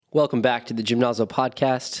Welcome back to the Gymnazo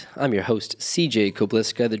podcast. I'm your host, CJ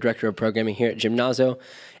Kobliska, the Director of Programming here at Gymnazo,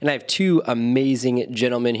 and I have two amazing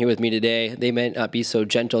gentlemen here with me today. They might not be so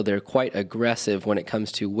gentle. They're quite aggressive when it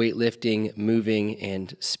comes to weightlifting, moving,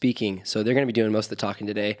 and speaking. So they're going to be doing most of the talking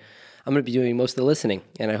today. I'm going to be doing most of the listening,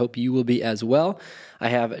 and I hope you will be as well. I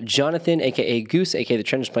have Jonathan, a.k.a. Goose, a.k.a. the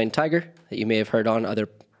Trenches Plain Tiger, that you may have heard on other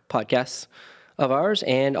podcasts of ours,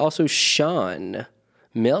 and also Sean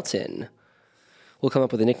Milton. We'll come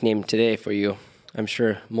up with a nickname today for you. I'm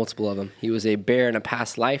sure multiple of them. He was a bear in a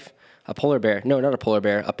past life, a polar bear. No, not a polar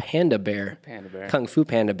bear, a panda bear. Panda bear. Kung Fu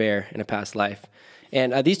panda bear in a past life.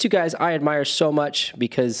 And these two guys I admire so much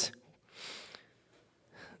because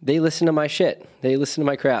they listen to my shit. They listen to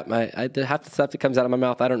my crap. Half the stuff that comes out of my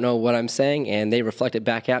mouth, I don't know what I'm saying, and they reflect it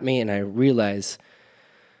back at me, and I realize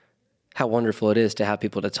how wonderful it is to have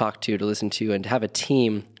people to talk to listen to, and to have a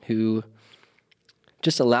team who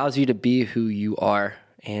just allows you to be who you are.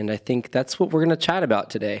 And I think that's what we're going to chat about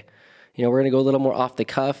today. You know, we're going to go a little more off the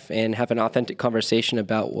cuff and have an authentic conversation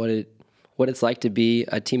about what it's like to be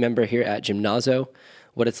a team member here at Gymnazo,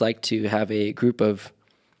 what it's like to have a group of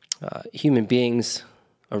human beings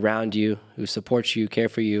around you who support you, care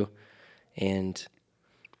for you, and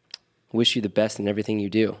wish you the best in everything you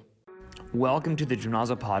do. Welcome to the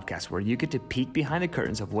Gymnazo podcast, where you get to peek behind the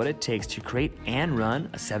curtains of what it takes to create and run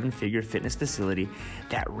a seven-figure fitness facility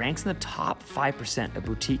that ranks in the top 5% of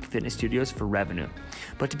boutique fitness studios for revenue.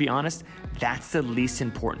 But to be honest, that's the least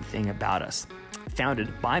important thing about us. Founded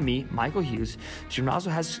by me, Michael Hughes, Gymnazo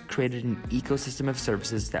has created an ecosystem of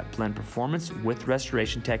services that blend performance with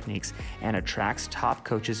restoration techniques and attracts top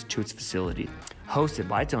coaches to its facility. Hosted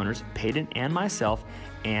by its owners, Peyton and myself,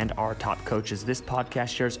 and our top coaches, this podcast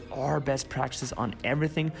shares our best practices on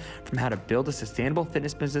everything from how to build a sustainable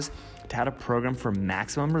fitness business, to how to program for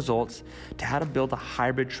maximum results, to how to build a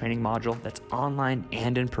hybrid training module that's online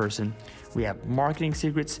and in person. We have marketing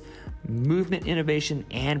secrets, movement innovation,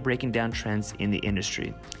 and breaking down trends in the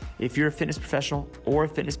industry. If you're a fitness professional or a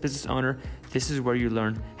fitness business owner, this is where you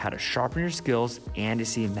learn how to sharpen your skills and to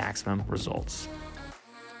see maximum results.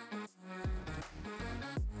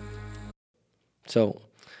 So,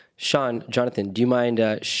 Sean, Jonathan, do you mind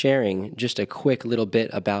sharing just a quick little bit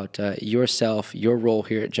about yourself, your role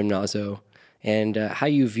here at Gymnazo, and how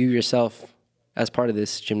you view yourself as part of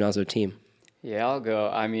this Gymnazo team? Yeah, I'll go.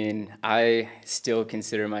 I mean, I still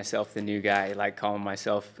consider myself the new guy. I like calling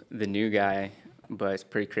myself the new guy, but it's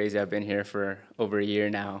pretty crazy. I've been here for over a year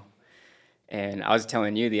now. And I was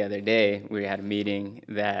telling you the other day, we had a meeting,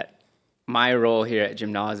 that my role here at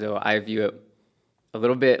Gymnazo, I view it a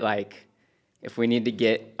little bit like if we need to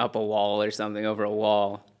get up a wall or something, over a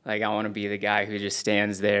wall, like I want to be the guy who just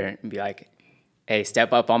stands there and be like, hey,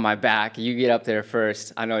 step up on my back. You get up there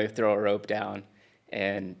first. I know you throw a rope down.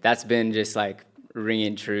 And that's been just like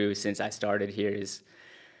ringing true since I started here, is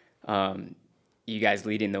you guys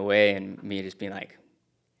leading the way and me just being like,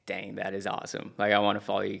 dang, that is awesome. Like, I want to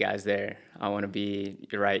follow you guys there. I want to be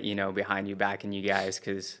right, behind you, backing you guys,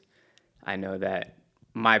 because I know that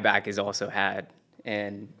my back is also had.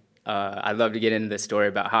 And I'd love to get into the story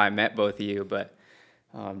about how I met both of you, but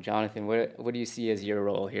Jonathan, what do you see as your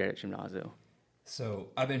role here at Gymnazo? So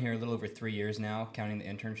I've been here a little over 3 years now, counting the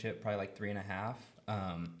internship, probably like 3.5.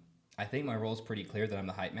 I think my role is pretty clear, that I'm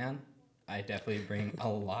the hype man. I definitely bring a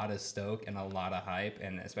lot of stoke and a lot of hype,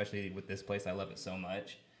 and especially with this place, I love it so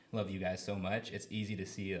much. Love you guys so much. It's easy to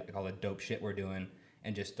see like all the dope shit we're doing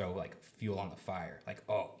and just throw like fuel on the fire. Like,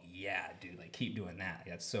 oh yeah, dude, like keep doing that.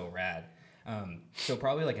 That's so rad. So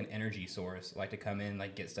probably like an energy source. Like to come in,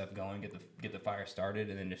 like get stuff going, get the fire started,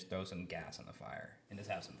 and then just throw some gas on the fire and just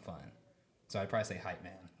have some fun. So I'd probably say hype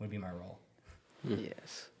man would be my role.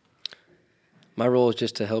 Yes. My role is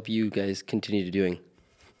just to help you guys continue to doing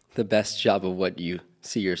the best job of what you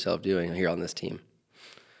see yourself doing here on this team.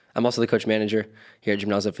 I'm also the coach manager here at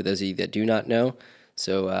Gymnazo, for those of you that do not know.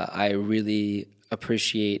 So I really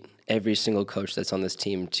appreciate every single coach that's on this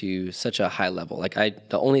team to such a high level. Like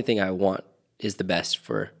the only thing I want is the best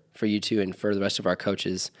for you two and for the rest of our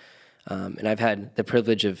coaches. And I've had the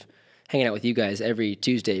privilege of hanging out with you guys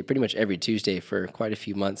pretty much every Tuesday for quite a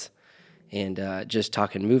few months, and just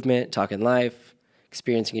talking movement, talking life,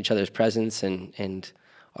 experiencing each other's presence and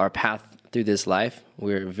our path through this life.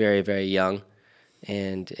 We're very, very young,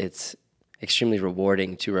 and it's extremely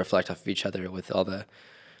rewarding to reflect off of each other with all the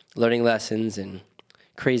learning lessons and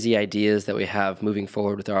crazy ideas that we have moving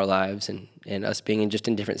forward with our lives, and us being in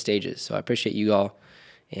different stages. So I appreciate you all.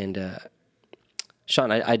 And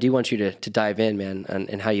Sean, I do want you to dive in, man,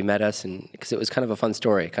 and how you met us, and because it was kind of a fun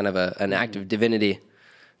story, kind of an act of divinity,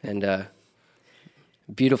 and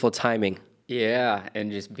beautiful timing. Yeah,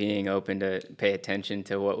 and just being open to pay attention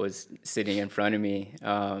to what was sitting in front of me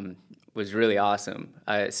was really awesome.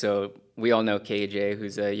 So we all know KJ,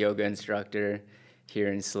 who's a yoga instructor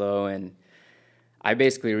here in SLO, and I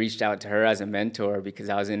basically reached out to her as a mentor because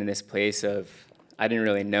I was in this place of I didn't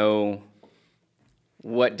really know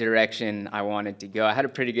what direction I wanted to go. I had a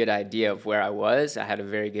pretty good idea of where I was. I had a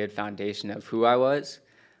very good foundation of who I was,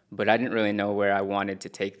 but I didn't really know where I wanted to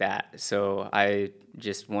take that. So I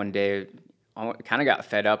just one day kind of got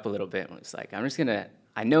fed up a little bit and was like, I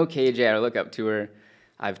know KJ, I look up to her.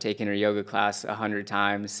 I've taken her yoga class 100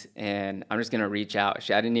 times, and I'm just going to reach out.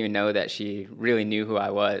 I didn't even know that she really knew who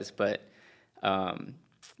I was, but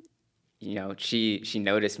she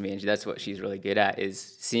noticed me, and that's what she's really good at, is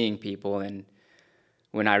seeing people. And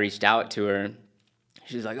when I reached out to her,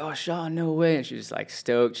 she was like, "Oh, Sean, no way!" And she was like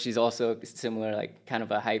stoked. She's also similar, like kind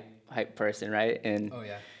of a hype person, right? And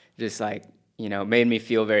just like made me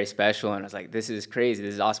feel very special. And I was like, "This is crazy.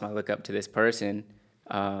 This is awesome." I look up to this person,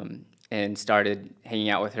 and started hanging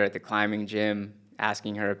out with her at the climbing gym,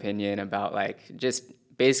 asking her opinion about like just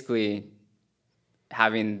basically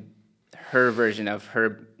having her version of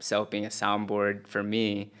herself being a soundboard for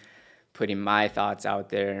me, putting my thoughts out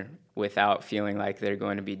there without feeling like they're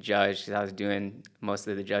going to be judged, because I was doing most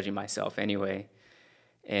of the judging myself anyway.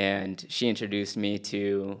 And she introduced me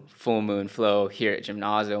to Full Moon Flow here at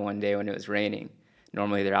Gymnazo one day when it was raining.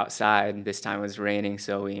 Normally they're outside. This time it was raining,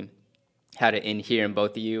 so we had it in here, and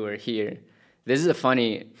both of you were here. This is a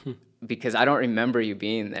funny, because I don't remember you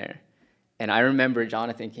being there. And I remember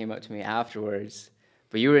Jonathan came up to me afterwards,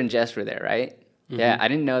 but you were and Jess were there, right? Mm-hmm. Yeah, I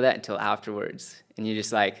didn't know that until afterwards. And you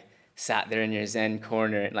just like sat there in your Zen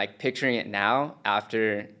corner, and like picturing it now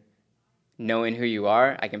after knowing who you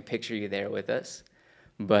are, I can picture you there with us.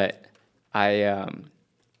 But I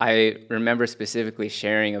remember specifically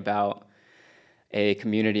sharing about a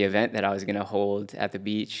community event that I was going to hold at the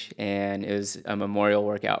beach, and it was a memorial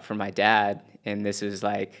workout for my dad. And this was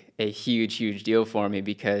like a huge, huge deal for me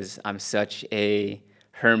because I'm such a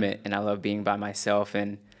hermit and I love being by myself,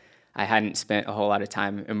 and I hadn't spent a whole lot of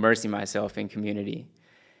time immersing myself in community.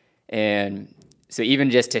 And so even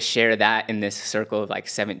just to share that in this circle of like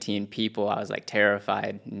 17 people, I was like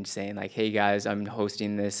terrified and saying like, "Hey guys, I'm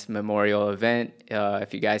hosting this memorial event.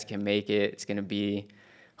 If you guys can make it, it's going to be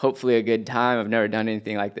hopefully a good time. I've never done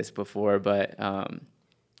anything like this before, but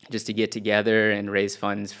just to get together and raise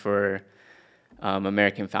funds for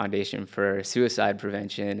American Foundation for Suicide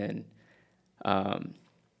Prevention." And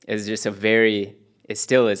it's just it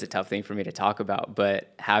still is a tough thing for me to talk about,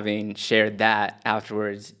 but having shared that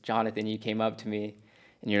afterwards, Jonathan, you came up to me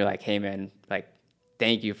and you're like, "Hey man, like,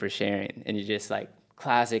 thank you for sharing." And you just like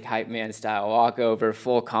classic hype man style walk over,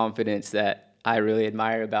 full confidence that I really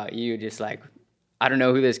admire about you. Just like, I don't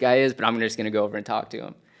know who this guy is, but I'm just going to go over and talk to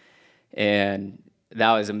him. And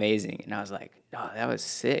that was amazing. And I was like, "Oh, that was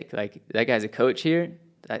sick. Like, that guy's a coach here.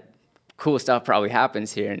 That cool stuff probably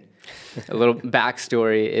happens here." And a little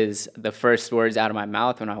backstory is the first words out of my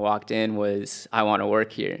mouth when I walked in was, "I want to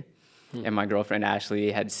work here." And my girlfriend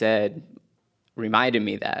Ashley had reminded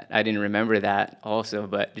me that. I didn't remember that also,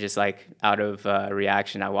 but just like out of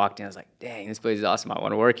reaction, I walked in. I was like, "Dang, this place is awesome. I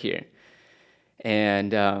want to work here."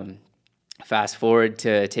 And fast forward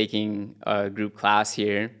to taking a group class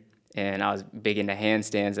here, and I was big into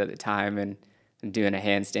handstands at the time, and doing a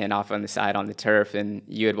handstand off on the side on the turf, and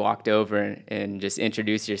you had walked over and just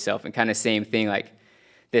introduced yourself, and kind of same thing, like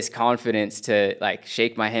this confidence to like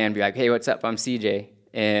shake my hand, be like, "Hey, what's up? I'm CJ,"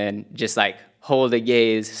 and just like hold a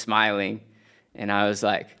gaze, smiling. And I was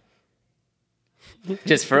like,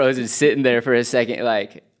 just frozen, sitting there for a second,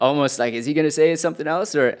 like almost like, is he gonna say something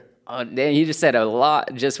else, or oh dang, he just said a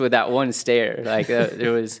lot just with that one stare. Like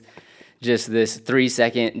there was just this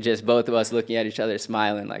 3-second, just both of us looking at each other,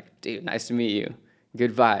 smiling, like, "Dude, nice to meet you,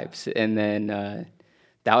 good vibes." And then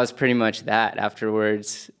that was pretty much that.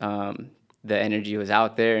 Afterwards, the energy was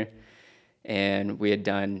out there, and we had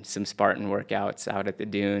done some Spartan workouts out at the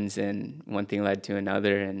dunes, and one thing led to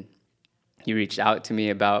another, and he reached out to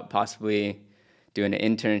me about possibly doing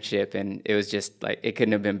an internship, and it was just like, it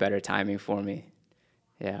couldn't have been better timing for me.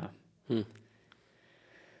 Yeah.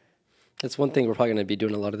 That's one thing we're probably going to be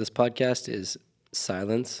doing a lot of this podcast is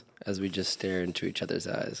silence as we just stare into each other's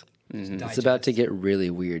eyes. Mm-hmm. It's about to get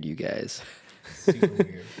really weird, you guys. Super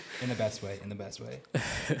weird. In the best way.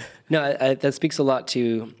 No, that speaks a lot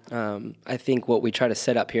to, I think, what we try to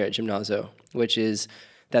set up here at Gymnazo, which is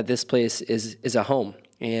that this place is a home.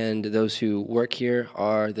 And those who work here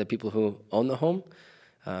are the people who own the home.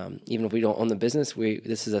 Even if we don't own the business,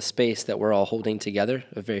 this is a space that we're all holding together,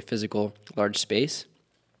 a very physical, large space.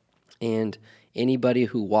 And anybody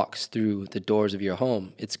who walks through the doors of your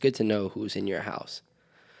home, it's good to know who's in your house.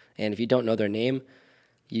 And if you don't know their name,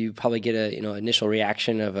 you probably get a initial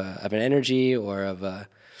reaction of an energy or of a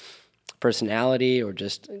personality or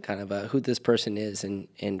just kind of who this person is.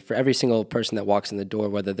 And for every single person that walks in the door,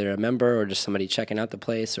 whether they're a member or just somebody checking out the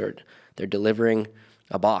place or they're delivering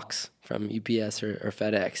a box from UPS or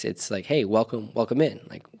FedEx, it's like, hey, welcome in.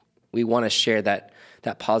 Like, we want to share that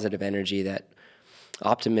positive energy, that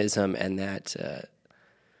optimism, and that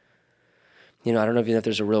I don't know even if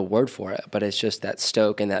there's a real word for it, but it's just that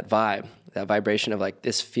stoke and that vibe, that vibration of like,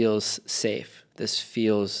 this feels safe. This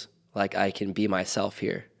feels like I can be myself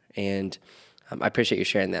here. And I appreciate you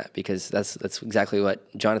sharing that, because that's exactly what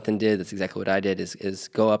Jonathan did. That's exactly what I did, is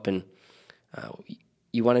go up and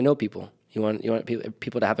you want to know people. You want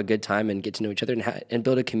people to have a good time and get to know each other and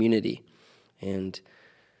build a community. And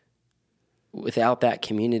without that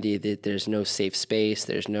community, there's no safe space.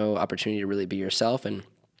 There's no opportunity to really be yourself, and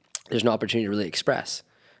there's no opportunity to really express,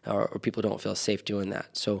 or people don't feel safe doing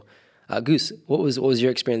that. So, Goose, what was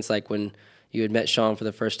your experience like when you had met Sean for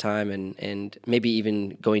the first time, and maybe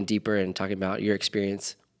even going deeper and talking about your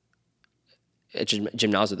experience at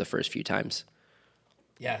Gymnaza the first few times?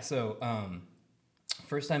 Yeah, so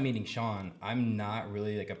first time meeting Sean, I'm not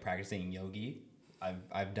really like a practicing yogi.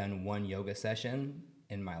 I've done one yoga session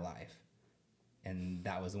in my life, and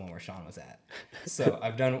that was the one where Sean was at. So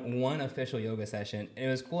I've done one official yoga session, and it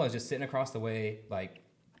was cool. I was just sitting across the way, like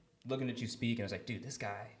looking at you speak, and I was like, dude, this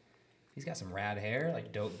guy, he's got some rad hair,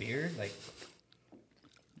 like dope beard, like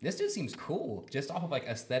this dude seems cool. Just off of like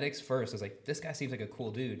aesthetics first, I was like, this guy seems like a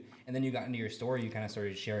cool dude. And then you got into your story, you kind of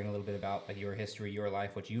started sharing a little bit about like your history, your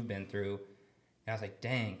life, what you've been through. And I was like,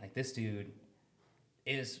 dang, like this dude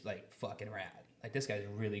is like fucking rad. Like this guy's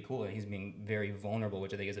really cool, and he's being very vulnerable,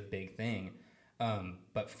 which I think is a big thing.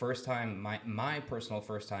 But first time, my personal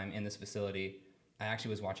first time in this facility, I actually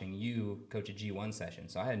was watching you coach a G1 session.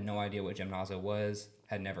 So I had no idea what Gymnaza was,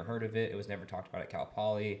 had never heard of it. It was never talked about at Cal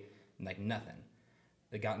Poly, like nothing.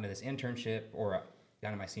 I got into this internship, or got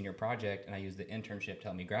into my senior project, and I used the internship to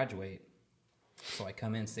help me graduate. So I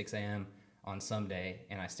come in 6 a.m. on some day,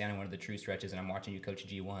 and I stand in one of the true stretches, and I'm watching you coach a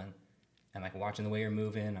G1. I'm like watching the way you're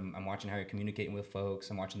moving. I'm watching how you're communicating with folks.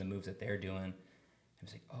 I'm watching the moves that they're doing. I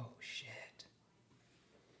was like, oh shit.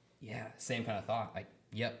 Yeah, same kind of thought. Like,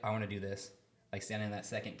 yep, I want to do this. Like standing in that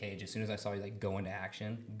second cage, as soon as I saw you like go into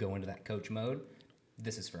action, go into that coach mode,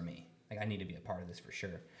 this is for me. Like I need to be a part of this for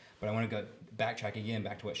sure. But I want to go backtrack again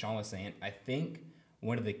back to what Sean was saying. I think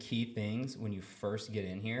one of the key things when you first get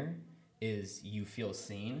in here is you feel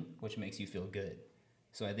seen, which makes you feel good.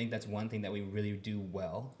 So I think that's one thing that we really do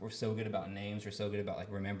well. We're so good about names. We're so good about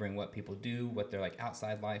like remembering what people do, what their like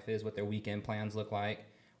outside life is, what their weekend plans look like.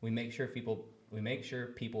 We make sure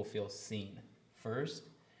people feel seen first,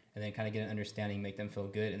 and then kind of get an understanding, make them feel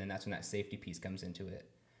good, and then that's when that safety piece comes into it.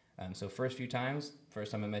 So first time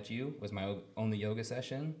I met you was my only yoga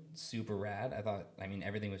session, super rad.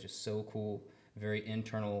 Everything was just so cool, very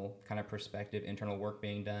internal kind of perspective, internal work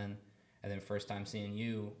being done. And then first time seeing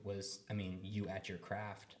you was, you at your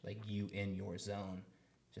craft, like you in your zone.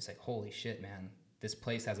 Just like, holy shit, man, this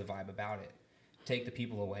place has a vibe about it. Take the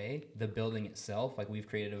people away, the building itself, like we've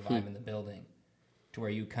created a vibe in the building to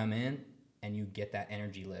where you come in and you get that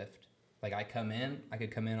energy lift. Like I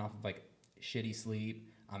could come in off of like shitty sleep,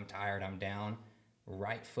 I'm tired, I'm down,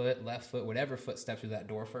 right foot, left foot, whatever foot steps through that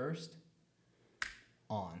door first,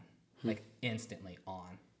 on, like instantly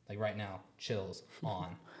on. Like right now, chills,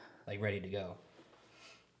 on, like ready to go.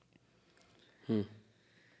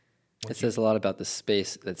 It says a lot about the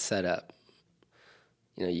space that's set up.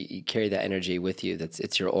 You carry that energy with you.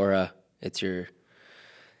 It's your aura. It's your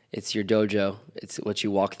dojo. It's what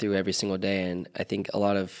you walk through every single day. And I think a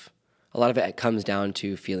lot of it comes down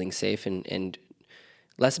to feeling safe and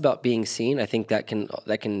less about being seen. I think that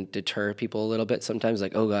can deter people a little bit sometimes.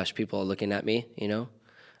 Like, oh gosh, people are looking at me.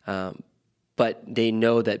 But they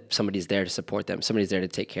know that somebody's there to support them. Somebody's there to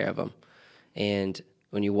take care of them. And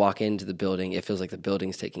when you walk into the building, it feels like the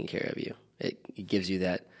building's taking care of you. It gives you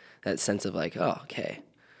that sense of like, oh, okay,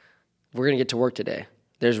 we're going to get to work today.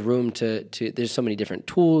 There's room to there's so many different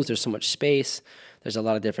tools. There's so much space. There's a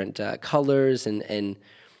lot of different colors, and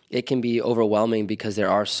it can be overwhelming because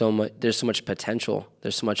there's so much potential.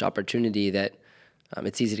 There's so much opportunity that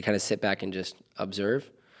it's easy to kind of sit back and just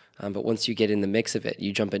observe. But once you get in the mix of it,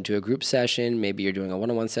 you jump into a group session, maybe you're doing a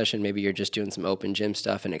one-on-one session, maybe you're just doing some open gym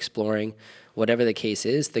stuff and exploring. Whatever the case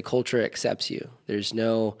is, the culture accepts you. There's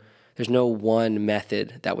no one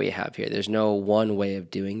method that we have here. There's no one way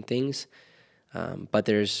of doing things. But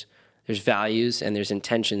there's values and there's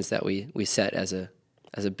intentions that we set as a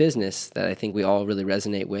as a business that I think we all really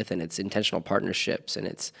resonate with, and it's intentional partnerships, and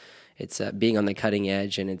it's being on the cutting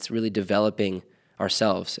edge, and it's really developing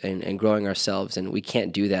ourselves and growing ourselves, and we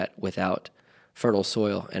can't do that without fertile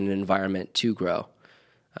soil and an environment to grow.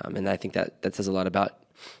 And I think that says a lot about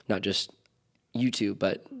not just you two,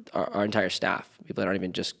 but our entire staff, people that aren't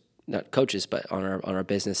even just not coaches, but on our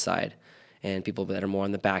business side, and people that are more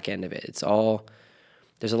on the back end of it.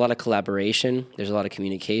 There's a lot of collaboration, there's a lot of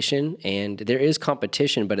communication, and there is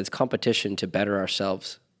competition, but it's competition to better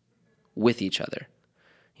ourselves with each other.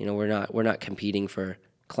 You know, we're not competing for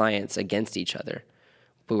clients against each other,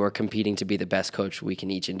 but we're competing to be the best coach we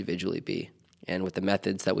can each individually be. And with the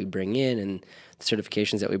methods that we bring in and the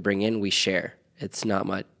certifications that we bring in, we share. It's not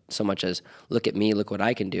so much as look at me, look what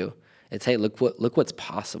I can do. It's, hey, look what's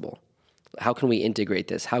possible. How can we integrate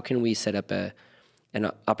this? How can we set up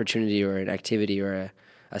an opportunity or an activity or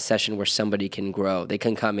a session where somebody can grow? They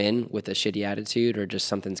can come in with a shitty attitude or just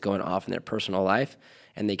something's going off in their personal life,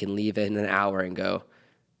 and they can leave in an hour and go,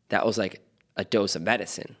 that was like a dose of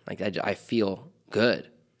medicine. Like I feel good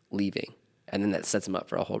leaving. And then that sets them up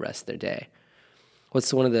for a whole rest of their day.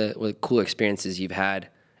 What's one of the cool experiences you've had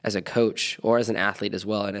as a coach or as an athlete as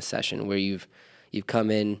well in a session where you've come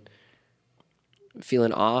in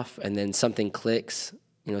feeling off and then something clicks,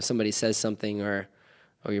 you know, somebody says something or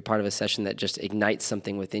you're part of a session that just ignites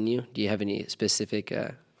something within you? Do you have any specific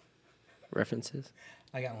references?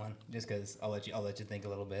 I got one, just because I'll let you think a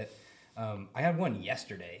little bit. I had one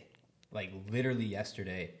yesterday, like literally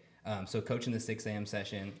yesterday. So coaching the 6 a.m.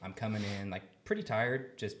 session, I'm coming in like pretty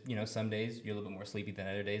tired. Just, you know, some days you're a little bit more sleepy than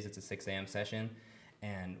other days. It's a 6 a.m. session.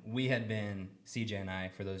 And we had been, CJ and I,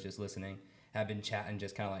 for those just listening, have been chatting,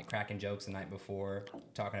 just kind of like cracking jokes the night before,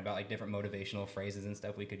 talking about like different motivational phrases and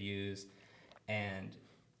stuff we could use. And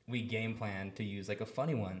we game planned to use like a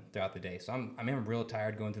funny one throughout the day. So I'm real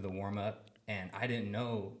tired going through the warm up, and I didn't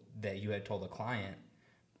know that you had told a client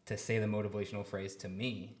to say the motivational phrase to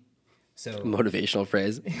me. So motivational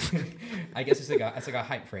phrase. I guess it's like a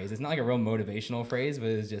hype phrase. It's not like a real motivational phrase, but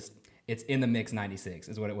it's in the mix 96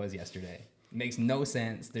 is what it was yesterday. It makes no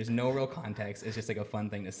sense. There's no real context. It's just like a fun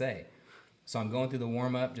thing to say. So I'm going through the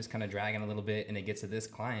warm up, just kind of dragging a little bit, and it gets to this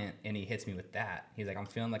client, and he hits me with that. He's like, I'm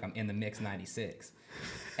feeling like I'm in the mix 96.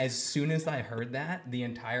 As soon as I heard that, the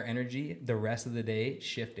entire energy, the rest of the day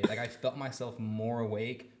shifted. Like I felt myself more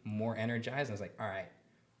awake, more energized. I was like, all right,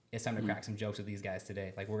 it's time to crack some jokes with these guys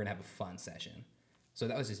today. Like we're gonna have a fun session. So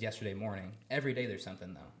that was just yesterday morning. Every day there's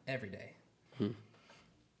something though. Every day.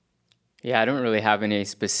 Yeah, I don't really have any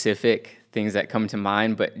specific things that come to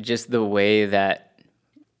mind, but just the way that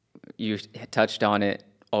you touched on it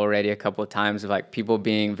already a couple of times of like people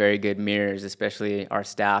being very good mirrors, especially our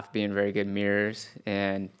staff being very good mirrors,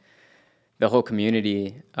 and the whole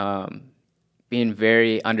community being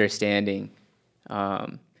very understanding.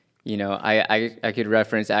 You know, I could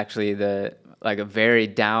reference actually a very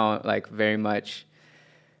down, like very much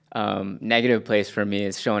negative place for me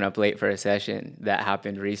is showing up late for a session that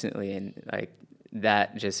happened recently, and like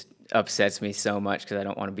that just upsets me so much because I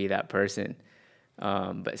don't want to be that person.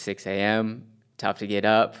 But 6 a.m., tough to get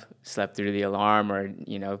up, slept through the alarm, or,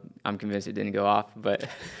 you know, I'm convinced it didn't go off, but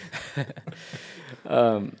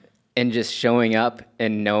and just showing up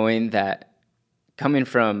and knowing that coming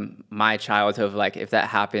from my childhood, like if that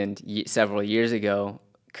happened several years ago,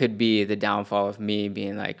 could be the downfall of me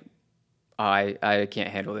being like, oh, I can't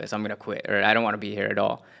handle this, I'm going to quit, or I don't want to be here at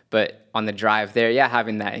all. But on the drive there, yeah,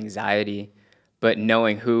 having that anxiety, but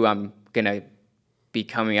knowing who I'm going to be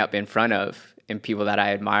coming up in front of and people that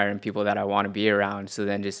I admire and people that I want to be around. So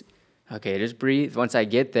then just breathe. Once I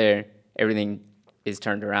get there, everything is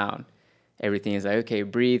turned around. Everything is like, okay,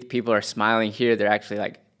 breathe. People are smiling here. They're actually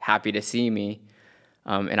like happy to see me.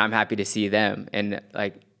 And I'm happy to see them. And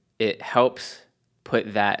like, it helps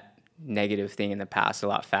put that negative thing in the past a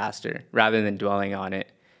lot faster rather than dwelling on it.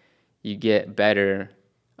 You get better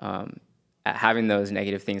at having those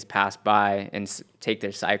negative things pass by and take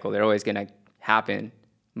their cycle. They're always going to happen,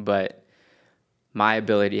 but my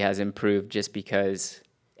ability has improved just because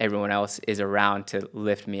everyone else is around to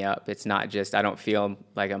lift me up. It's not just, I don't feel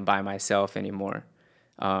like I'm by myself anymore.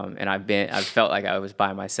 And I've felt like I was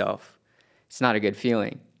by myself. It's not a good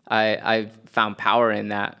feeling. I've found power in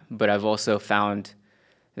that, but I've also found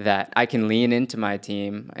that I can lean into my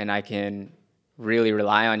team and I can really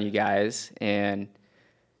rely on you guys. And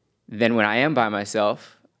then when I am by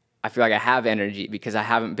myself, I feel like I have energy because I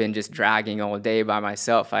haven't been just dragging all day by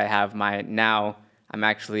myself. Now I'm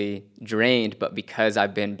actually drained, but because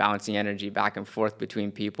I've been bouncing energy back and forth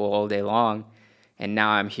between people all day long, and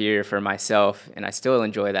now I'm here for myself, and I still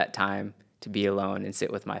enjoy that time to be alone and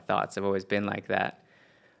sit with my thoughts. I've always been like that.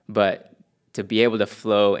 But to be able to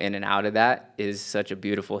flow in and out of that is such a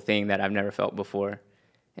beautiful thing that I've never felt before.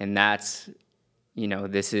 And that's,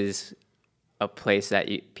 this is a place that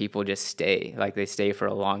people just stay. Like, they stay for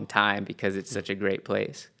a long time because it's such a great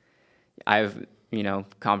place. I've,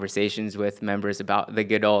 conversations with members about the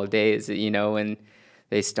good old days, when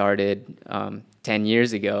they started 10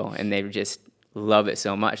 years ago, and they just love it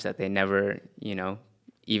so much that they never,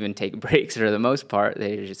 even take breaks for the most part.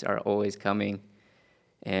 They just are always coming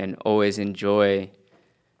and always enjoy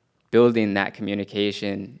building that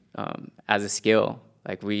communication as a skill.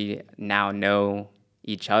 Like, we now know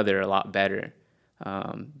each other a lot better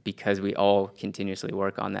because we all continuously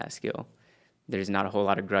work on that skill. There's not a whole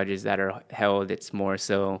lot of grudges that are held. It's more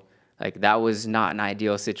so like, that was not an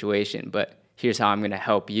ideal situation, but here's how I'm going to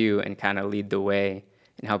help you and kind of lead the way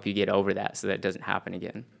and help you get over that so that it doesn't happen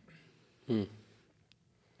again.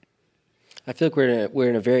 I feel like we're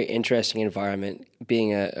in a very interesting environment,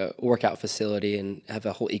 being a workout facility and have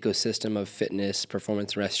a whole ecosystem of fitness,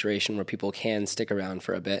 performance, and restoration where people can stick around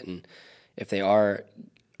for a bit. And if they are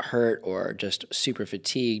hurt or just super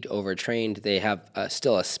fatigued, overtrained, they have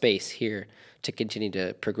still a space here to continue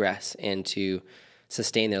to progress and to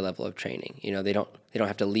sustain their level of training. They don't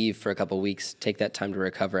have to leave for a couple of weeks, take that time to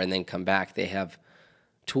recover, and then come back. They have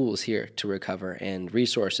tools here to recover and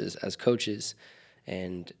resources as coaches,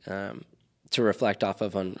 and to reflect off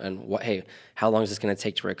of on what, hey, how long is this going to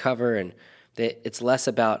take to recover? And it's less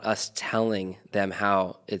about us telling them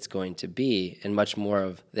how it's going to be and much more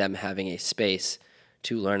of them having a space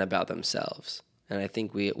to learn about themselves. And I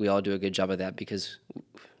think we all do a good job of that because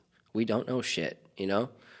we don't know shit,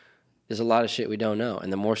 There's a lot of shit we don't know.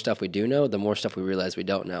 And the more stuff we do know, the more stuff we realize we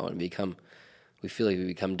don't know, and we feel like we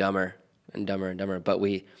become dumber and dumber and dumber. But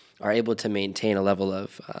we are able to maintain a level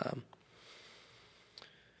of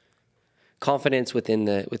confidence within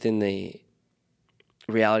the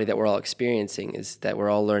reality that we're all experiencing, is that we're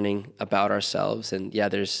all learning about ourselves. And yeah,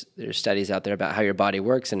 there's studies out there about how your body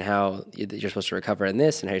works and how you're supposed to recover in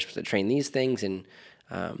this and how you're supposed to train these things. And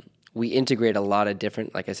we integrate a lot of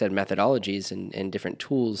different, like I said, methodologies and different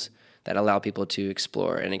tools that allow people to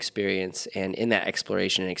explore and experience. And in that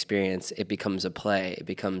exploration and experience, it becomes a play. It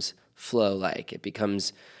becomes flow-like. It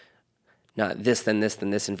becomes not this, then this, then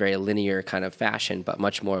this in very linear kind of fashion, but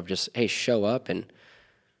much more of just, hey, show up, and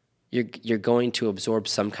you're going to absorb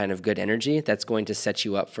some kind of good energy that's going to set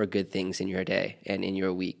you up for good things in your day and in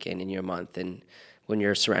your week and in your month. And when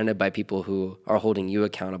you're surrounded by people who are holding you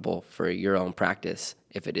accountable for your own practice,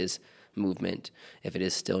 if it is movement, if it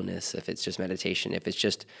is stillness, if it's just meditation, if it's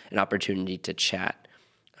just an opportunity to chat,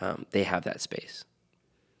 they have that space.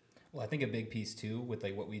 Well, I think a big piece too with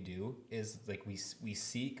like what we do is like we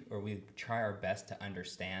seek, or we try our best to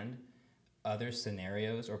understand other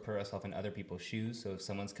scenarios or put ourselves in other people's shoes. So if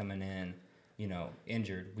someone's coming in,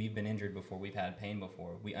 injured, we've been injured before, we've had pain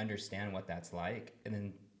before, we understand what that's like, and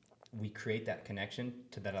then we create that connection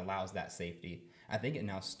that allows that safety. I think it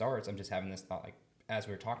now starts, I'm just having this thought, like as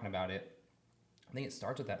we were talking about it, I think it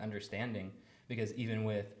starts with that understanding, because even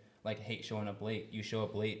with like, hey, showing up late, you show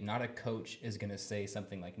up late, not a coach is going to say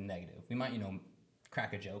something like negative. We might,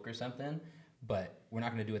 crack a joke or something, but we're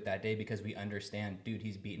not going to do it that day because we understand, dude,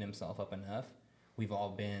 he's beating himself up enough. We've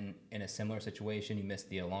all been in a similar situation. You missed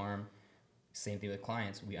the alarm. Same thing with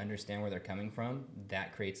clients. We understand where they're coming from.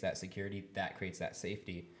 That creates that security. That creates that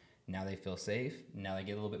safety. Now they feel safe. Now they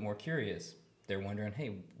get a little bit more curious. They're wondering,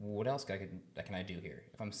 hey, what else can I do here?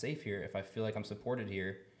 If I'm safe here, if I feel like I'm supported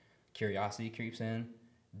here, curiosity creeps in.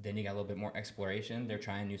 Then you got a little bit more exploration. They're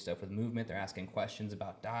trying new stuff with movement. They're asking questions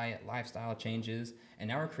about diet, lifestyle changes. And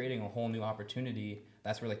now we're creating a whole new opportunity.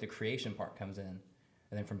 That's where like the creation part comes in.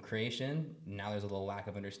 And then from creation, now there's a little lack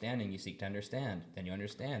of understanding. You seek to understand. Then you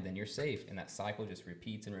understand. Then you're safe. And that cycle just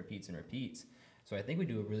repeats and repeats and repeats. So I think we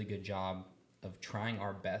do a really good job of trying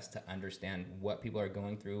our best to understand what people are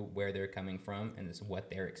going through, where they're coming from, and this what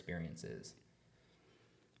their experience is.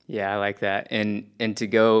 Yeah, I like that. And to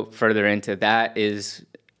go further into that is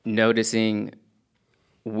noticing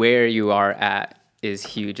where you are at is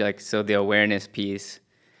huge. Like, so the awareness piece,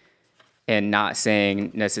 and not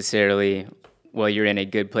saying necessarily, well, you're in a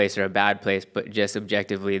good place or a bad place, but just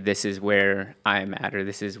objectively, this is where I'm at, or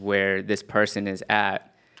this is where this person is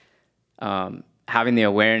at. Having the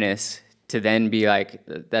awareness to then be like,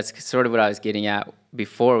 that's sort of what I was getting at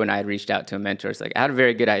before when I had reached out to a mentor. It's like, I had a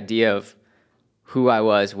very good idea of who I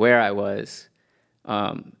was, where I was.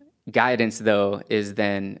 Guidance, though, is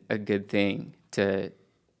then a good thing to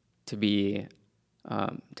be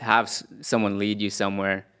to have someone lead you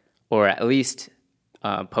somewhere, or at least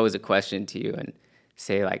pose a question to you and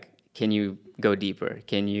say, like, can you go deeper?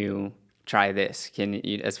 Can you try this? Can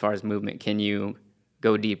you, as far as movement, can you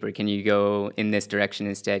go deeper? Can you go in this direction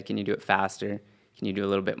instead? Can you do it faster? Can you do a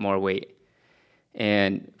little bit more weight?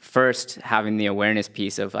 And first, having the awareness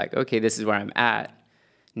piece of like, okay, this is where I'm at.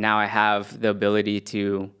 Now I have the ability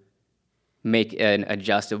to make an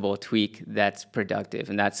adjustable tweak that's productive.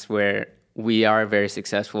 And that's where we are very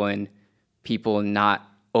successful in people not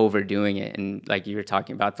overdoing it. And like you were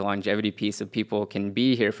talking about the longevity piece of people can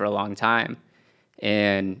be here for a long time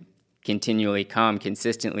and continually come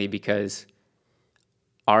consistently because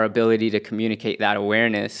our ability to communicate that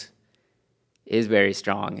awareness is very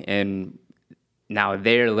strong. And now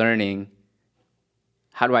they're learning,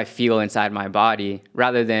 how do I feel inside my body?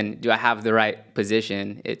 Rather than, do I have the right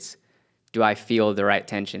position? It's, do I feel the right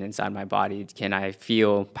tension inside my body? Can I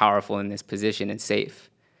feel powerful in this position and safe?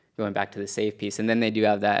 Going back to the safe piece. And then they do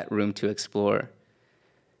have that room to explore.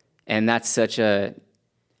 And that's such a,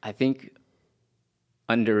 I think,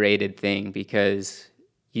 underrated thing, because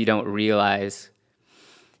you don't realize,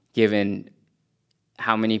 given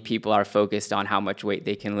how many people are focused on how much weight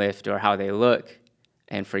they can lift or how they look,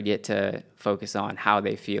 and forget to focus on how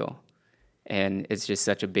they feel. And it's just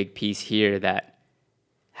such a big piece here that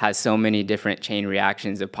has so many different chain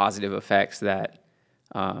reactions of positive effects that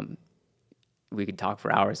we could talk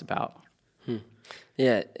for hours about.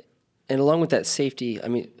 Yeah, and along with that safety, I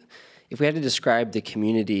mean, if we had to describe the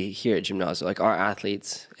community here at Gymnazo, like our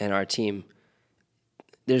athletes and our team,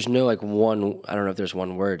 there's no like one, I don't know if there's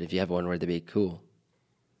one word. If you have one word, that'd be cool.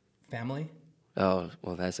 Family? Oh,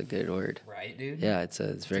 well, that's a good word. Right, dude? Yeah, it's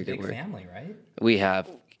a very good big word. Family, right? We have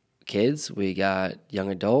kids, we got young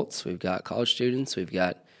adults, we've got college students, we've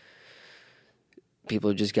got people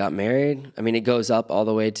who just got married. I mean, it goes up all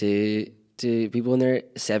the way to people in their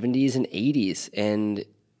 70s and 80s. And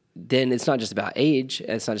then it's not just about age.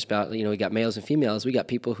 It's not just about, we got males and females. We got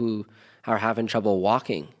people who are having trouble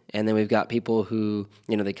walking. And then we've got people who,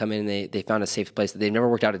 they come in and they found a safe place that they've never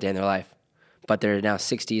worked out a day in their life. But they're now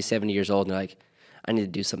 60, 70 years old, and they're like, I need to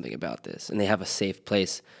do something about this. And they have a safe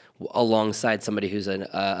place alongside somebody who's an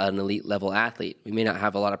elite level athlete. We may not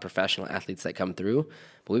have a lot of professional athletes that come through,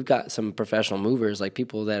 but we've got some professional movers, like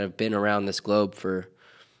people that have been around this globe for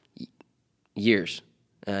years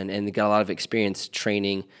and they got a lot of experience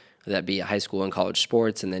training, whether that be high school and college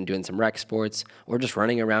sports, and then doing some rec sports, or just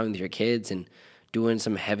running around with your kids and doing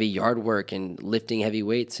some heavy yard work and lifting heavy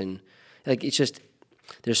weights. And like, it's just,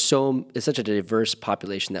 it's such a diverse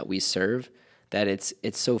population that we serve, that it's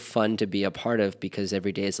so fun to be a part of, because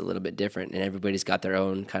every day is a little bit different and everybody's got their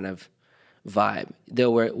own kind of vibe.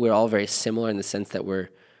 Though we're all very similar in the sense that we're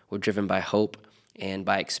driven by hope and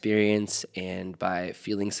by experience and by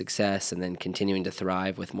feeling success and then continuing to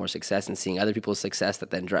thrive with more success and seeing other people's success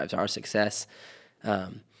that then drives our success.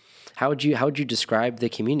 How would you describe the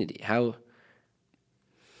community? Where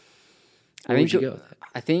would you go with that?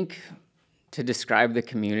 I think to describe the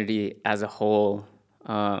community as a whole,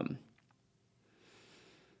 and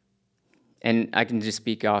I can just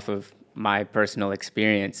speak off of my personal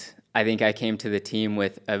experience, I think I came to the team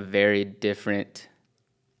with a very different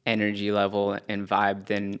energy level and vibe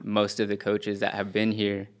than most of the coaches that have been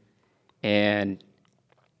here. And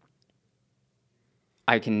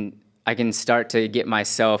I can start to get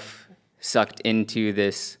myself sucked into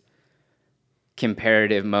this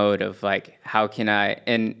comparative mode of like, how can I,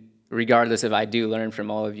 and regardless if I do learn from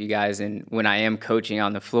all of you guys, and when I am coaching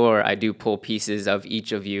on the floor, I do pull pieces of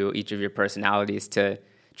each of your personalities to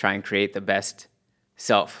try and create the best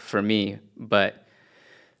self for me. But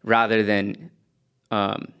rather than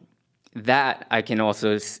that, I can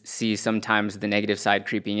also see sometimes the negative side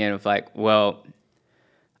creeping in of like, well,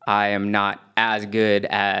 I am not as good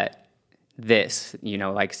at this,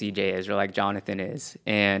 like CJ is or like Jonathan is.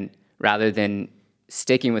 And rather than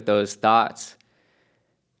sticking with those thoughts,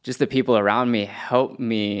 just the people around me help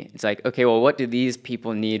me. It's like, okay, well, what do these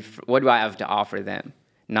people need? What do I have to offer them?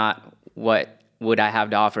 Not what would I have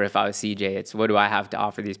to offer if I was CJ. It's what do I have to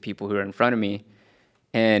offer these people who are in front of me?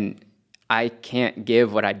 And I can't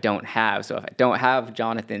give what I don't have. So if I don't have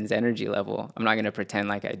Jonathan's energy level, I'm not going to pretend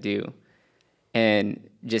like I do. And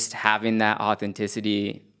just having that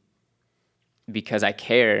authenticity, because I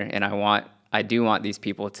care and I do want these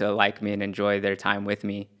people to like me and enjoy their time with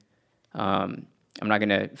me. I'm not going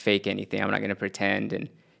to fake anything. I'm not going to pretend. And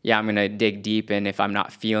yeah, I'm going to dig deep. And if I'm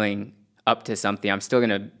not feeling up to something, I'm still going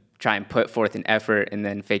to try and put forth an effort and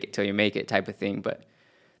then fake it till you make it type of thing. But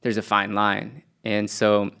there's a fine line. And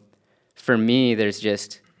so for me, there's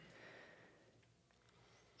just,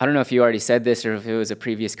 I don't know if you already said this or if it was a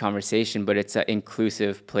previous conversation, but it's an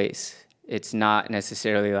inclusive place. It's not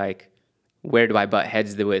necessarily like, where do I butt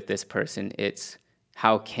heads with this person? It's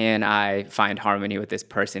how can I find harmony with this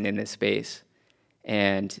person in this space?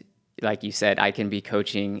 And like you said, I can be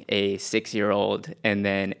coaching a 6-year-old and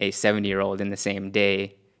then a 70-year-old in the same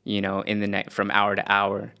day, you know, in the night from hour to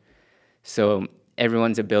hour. So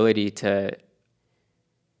everyone's ability to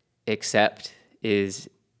accept is,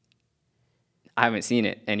 I haven't seen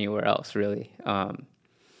it anywhere else really.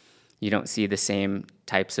 You don't see the same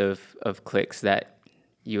types of clicks that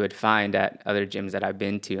you would find at other gyms that I've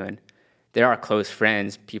been to. And there are close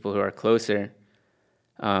friends, people who are closer.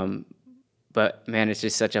 But man, it's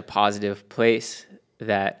just such a positive place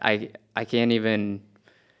that I can't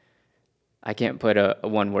put a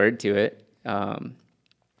one word to it. I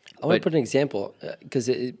want to put an example because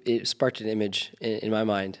it sparked an image in my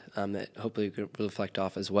mind that hopefully you could reflect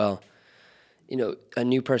off as well. You know, a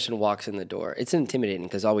new person walks in the door. It's intimidating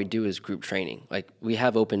because all we do is group training. Like, we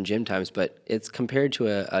have open gym times, but it's compared to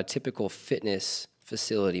a typical fitness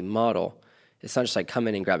facility model. It's not just like come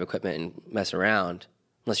in and grab equipment and mess around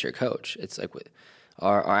unless you're a coach. It's like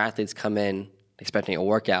our athletes come in expecting a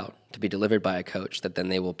workout to be delivered by a coach that then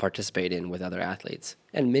they will participate in with other athletes.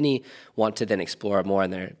 And many want to then explore more,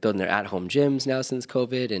 and they're building their at-home gyms now since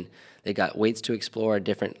COVID, and they got weights to explore,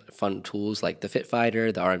 different fun tools like the Fit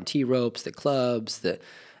Fighter, the RMT ropes, the clubs,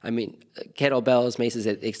 kettlebells, maces.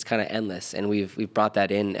 It's kind of endless, and we've brought that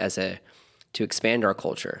in to expand our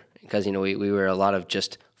culture because, you know, we were a lot of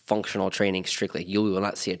just functional training strictly. You will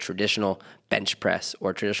not see a traditional bench press or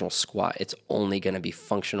a traditional squat. It's only going to be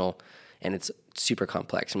functional, and it's super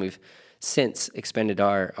complex. And we've since expanded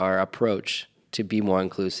our approach to be more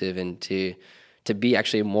inclusive and to be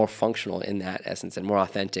actually more functional in that essence and more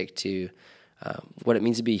authentic to what it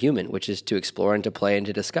means to be human, which is to explore and to play and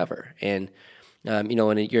to discover. And, you know,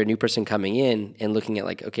 when you're a new person coming in and looking at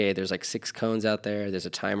like, okay, there's like 6 cones out there, there's a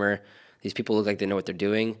timer, these people look like they know what they're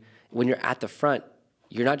doing. When you're at the front,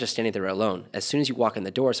 you're not just standing there alone. As soon as you walk in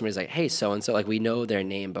the door, somebody's like, hey, so-and-so, like we know their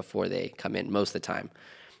name before they come in most of the time.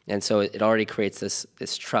 And so it already creates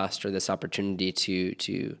this trust or this opportunity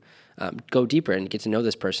to go deeper and get to know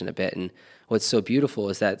this person a bit. And what's so beautiful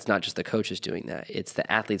is that it's not just the coaches doing that. It's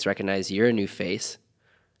the athletes recognize you're a new face,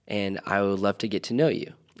 and I would love to get to know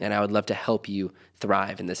you. And I would love to help you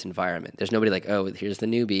thrive in this environment. There's nobody like, oh, here's the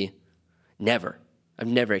newbie. Never. I've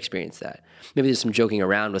never experienced that. Maybe there's some joking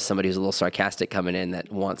around with somebody who's a little sarcastic coming in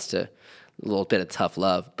that wants a little bit of tough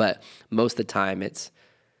love. But most of the time it's,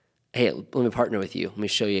 hey, let me partner with you. Let me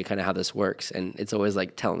show you kind of how this works. And it's always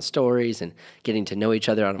like telling stories and getting to know each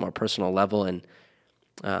other on a more personal level. And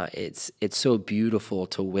it's so beautiful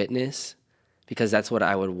to witness because that's what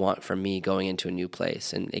I would want from me going into a new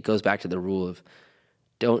place. And it goes back to the rule of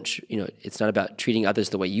it's not about treating others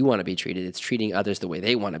the way you want to be treated. It's treating others the way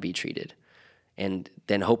they want to be treated. And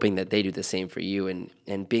then hoping that they do the same for you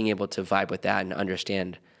and being able to vibe with that and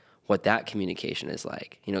understand what that communication is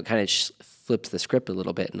like. You know, it kind of flips the script a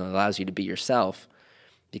little bit and allows you to be yourself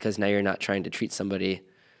because now you're not trying to treat somebody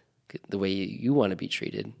the way you want to be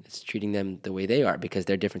treated. It's treating them the way they are because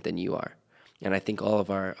they're different than you are. And I think all of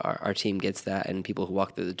our team gets that, and people who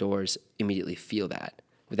walk through the doors immediately feel that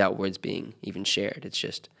without words being even shared. It's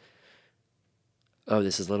just, oh,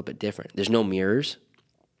 this is a little bit different. There's no mirrors.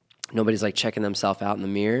 Nobody's like checking themselves out in the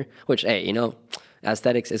mirror, which, hey, you know,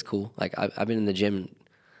 aesthetics is cool. Like I've been in the gym,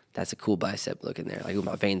 that's a cool bicep looking there. Like, ooh,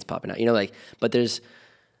 my veins popping out, you know, like, but there's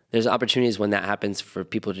opportunities when that happens for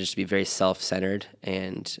people to just be very self-centered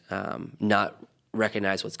and not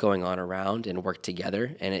recognize what's going on around and work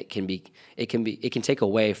together. And it can take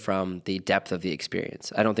away from the depth of the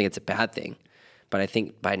experience. I don't think it's a bad thing, but I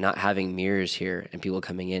think by not having mirrors here and people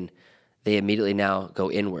coming in, they immediately now go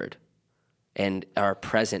inward and are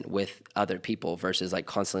present with other people versus like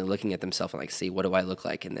constantly looking at themselves and like, see, what do I look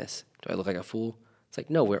like in this? Do I look like a fool? It's like,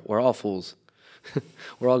 no, we're all fools.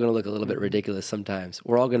 We're all going to look a little bit ridiculous sometimes.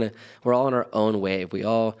 We're all in our own wave. We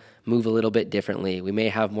all move a little bit differently. We may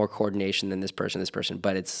have more coordination than this person,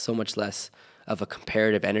 but it's so much less of a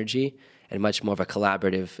comparative energy and much more of a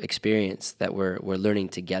collaborative experience that we're learning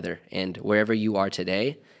together. And wherever you are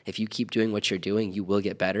today, if you keep doing what you're doing, you will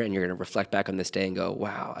get better, and you're going to reflect back on this day and go,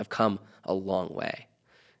 wow, I've come a long way.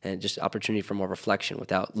 And just opportunity for more reflection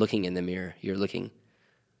without looking in the mirror. You're looking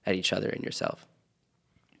at each other and yourself.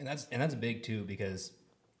 And that's big too, because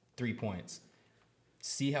 3 points.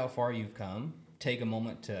 See how far you've come. Take a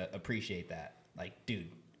moment to appreciate that. Like, dude,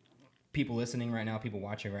 people listening right now, people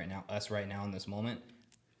watching right now, us right now in this moment,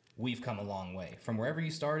 we've come a long way. From wherever you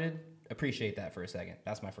started, appreciate that for a second.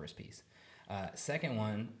 That's my first piece. Second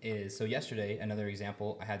one is, so yesterday, another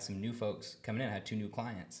example, I had some new folks coming in. I had 2 new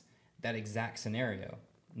clients. That exact scenario.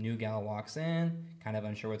 New gal walks in, kind of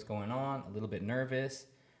unsure what's going on, a little bit nervous.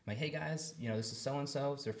 I'm like, hey guys, you know, this is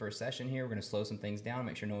so-and-so. It's their first session here. We're going to slow some things down,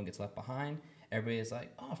 make sure no one gets left behind. Everybody is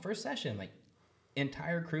like, oh, first session. Like,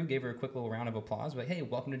 Entire crew gave her a quick little round of applause. Like, hey,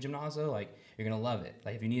 welcome to Gymnazo. Like, you're going to love it.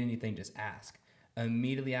 Like, if you need anything, just ask.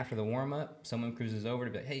 Immediately after the warm-up, someone cruises over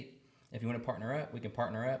to be like, hey, if you want to partner up, we can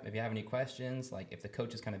partner up. If you have any questions, like if the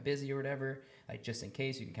coach is kind of busy or whatever, like just in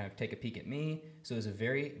case, you can kind of take a peek at me. So it was a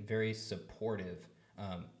very, very supportive,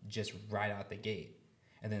 just right out the gate.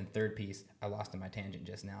 And then third piece, I lost in my tangent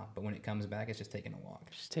just now, but when it comes back, it's just taking a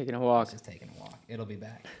walk. Just taking a walk. It's just taking a walk. It'll be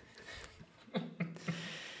back.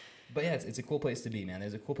 But yeah, it's a cool place to be, man.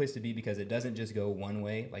 It's a cool place to be because it doesn't just go one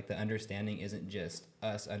way. Like the understanding isn't just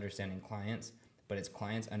us understanding clients, but it's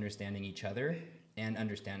clients understanding each other and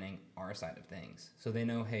understanding our side of things. So they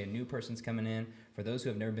know, hey, a new person's coming in. For those who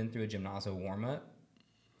have never been through a Gymnazo warm-up,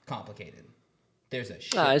 complicated. There's a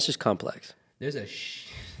shit. It's just complex. There's a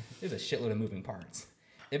shitload of moving parts.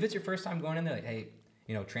 If it's your first time going in there, like, hey,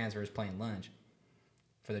 transverse playing lunge.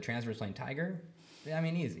 For the transverse playing tiger, I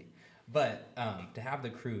mean, easy. But to have the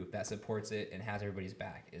crew that supports it and has everybody's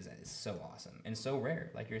back is so awesome and so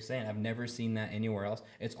rare. Like you're saying, I've never seen that anywhere else.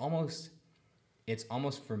 It's almost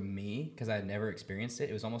for me, because I had never experienced it,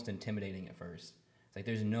 it was almost intimidating at first. It's like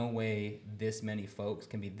there's no way this many folks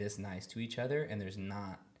can be this nice to each other and there's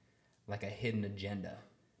not like a hidden agenda.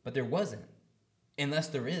 But there wasn't. Unless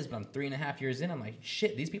there is, but I'm 3.5 years in, I'm like,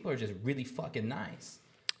 shit, these people are just really fucking nice.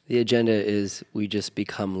 The agenda is we just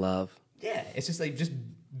become love. Yeah, it's just like, just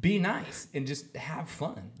be nice and just have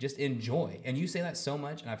fun. Just enjoy. And you say that so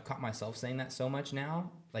much, and I've caught myself saying that so much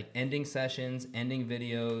now, like ending sessions, ending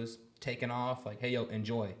videos, taking off, like, hey, yo,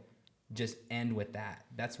 enjoy. Just end with that.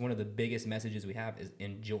 That's one of the biggest messages we have is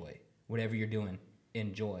enjoy. Whatever you're doing,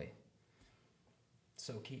 enjoy.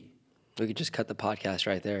 So key. We could just cut the podcast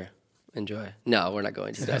right there. Enjoy. No, we're not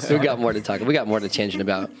going to. We got more to talk. We got more to tangent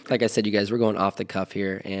about. Like I said, you guys, we're going off the cuff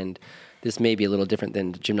here, and this may be a little different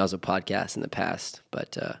than the Gymnazo podcast in the past,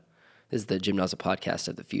 but this is the Gymnazo podcast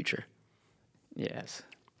of the future. Yes.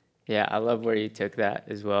 Yeah, I love where you took that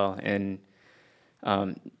as well. And,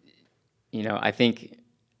 I think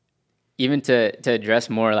even to address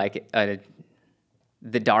more like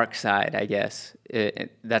the dark side, I guess,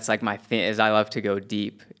 that's like my thing, is I love to go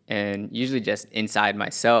deep and usually just inside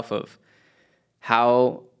myself of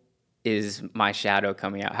how is my shadow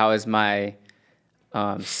coming out? How is my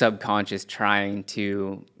subconscious trying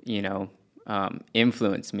to,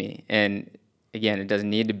 influence me? And again, it doesn't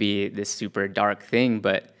need to be this super dark thing,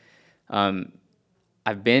 but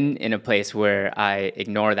I've been in a place where I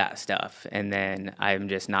ignore that stuff, and then I'm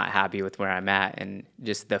just not happy with where I'm at, and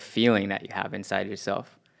just the feeling that you have inside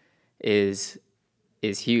yourself is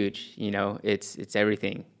huge. It's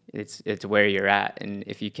everything. It's where you're at, and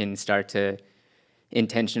if you can start to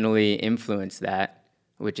intentionally influence that,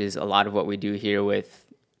 which is a lot of what we do here with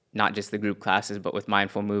not just the group classes, but with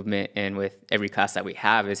mindful movement and with every class that we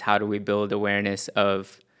have, is how do we build awareness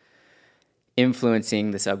of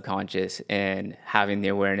influencing the subconscious and having the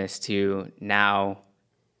awareness to now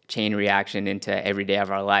chain reaction into every day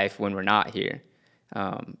of our life when we're not here.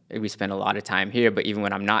 We spend a lot of time here, but even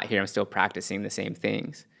when I'm not here, I'm still practicing the same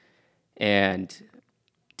things. And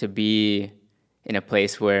to be in a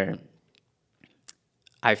place where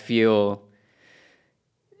I feel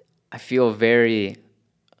very,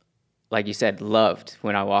 like you said, loved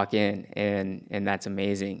when I walk in, and that's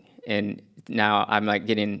amazing. And now I'm like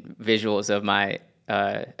getting visuals of my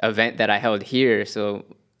event that I held here. So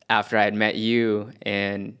after I had met you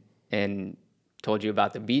and told you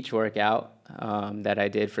about the beach workout that I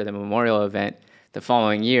did for the memorial event, the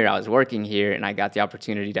following year I was working here and I got the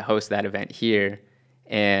opportunity to host that event here.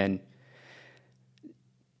 And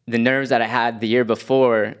the nerves that I had the year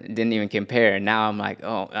before didn't even compare. Now I'm like,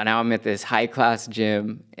 now I'm at this high class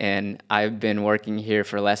gym and I've been working here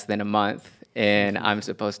for less than a month, and I'm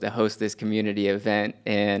supposed to host this community event,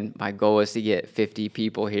 and my goal is to get 50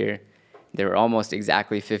 people here. There were almost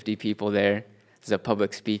exactly 50 people there. It's a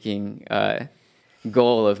public speaking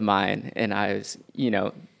goal of mine, and I was,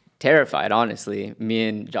 terrified, honestly. Me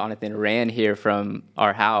and Jonathan ran here from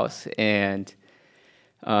our house, and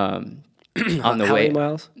on the How way, many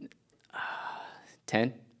miles?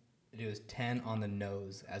 10. It was 10 on the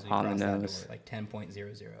nose as we On the crossed that nose. door, like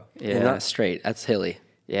 10.00. Yeah. Not straight. That's hilly.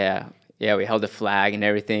 Yeah, we held a flag and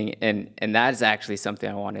everything, and that's actually something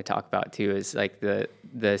I want to talk about too, is like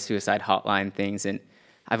the suicide hotline things. And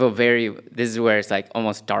I feel this is where it's like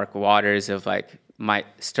almost dark waters of like might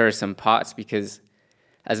stir some pots, because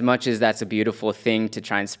as much as that's a beautiful thing to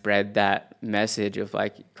try and spread that message of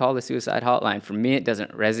like, call the suicide hotline, for me it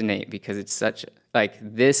doesn't resonate, because it's such like,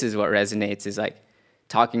 this is what resonates, is like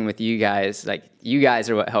talking with you guys. Like, you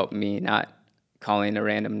guys are what helped me, not calling a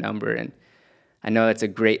random number. And I know that's a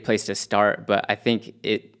great place to start, but I think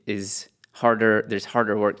it is there's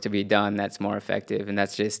harder work to be done that's more effective, and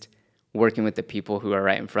that's just working with the people who are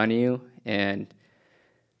right in front of you, and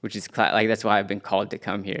which is like that's why I've been called to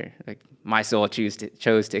come here. Like my soul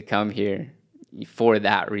chose to come here for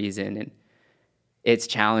that reason, and it's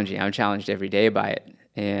challenging. I'm challenged every day by it,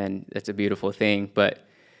 and that's a beautiful thing. But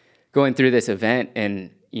going through this event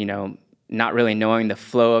and, you know, not really knowing the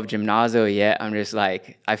flow of Gymnazo yet, I'm just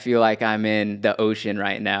like, I feel like I'm in the ocean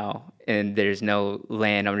right now and there's no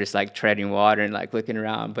land. I'm just like treading water and like looking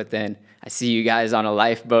around. But then I see you guys on a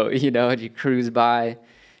lifeboat, you know, and you cruise by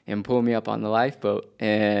and pull me up on the lifeboat.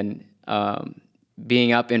 And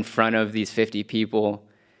being up in front of these 50 people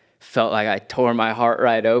felt like I tore my heart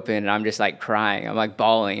right open, and I'm just like crying. I'm like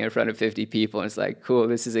bawling in front of 50 people. And it's like, cool,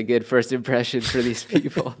 this is a good first impression for these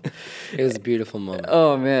people. It was a beautiful moment.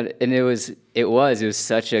 Oh man. And it was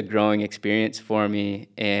such a growing experience for me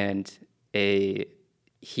and a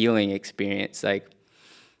healing experience. Like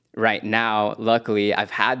right now, luckily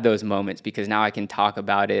I've had those moments because now I can talk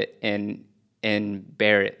about it and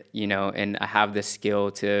bear it, you know, and I have the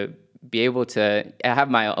skill to be able to have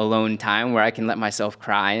my alone time where I can let myself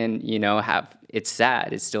cry and, you know, it's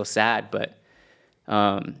sad. It's still sad, but,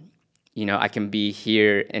 you know, I can be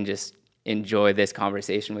here and just enjoy this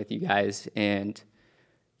conversation with you guys and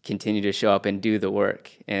continue to show up and do the work.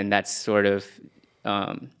 And that's sort of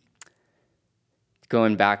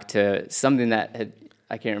going back to something that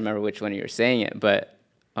I can't remember which one of you were saying it, but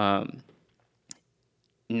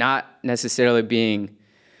not necessarily being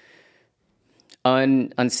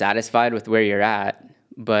unsatisfied with where you're at,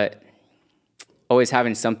 but always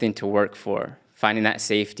having something to work for, finding that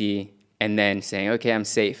safety, and then saying, okay, I'm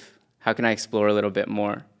safe. How can I explore a little bit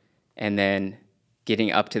more? And then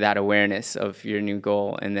getting up to that awareness of your new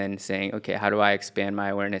goal, and then saying, okay, how do I expand my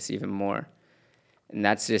awareness even more? And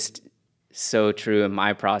that's just so true in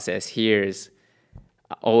my process here, is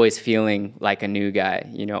always feeling like a new guy,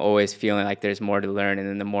 you know, always feeling like there's more to learn. And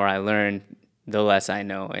then the more I learn, the less I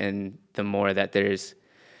know, and the more that there's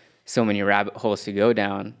so many rabbit holes to go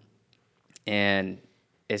down. And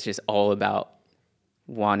it's just all about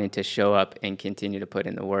wanting to show up and continue to put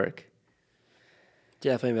in the work.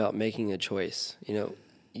 Definitely about making a choice. You know,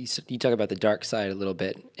 you talk about the dark side a little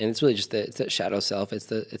bit, and it's really just it's that shadow self. It's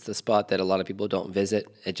the spot that a lot of people don't visit.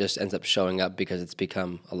 It just ends up showing up because it's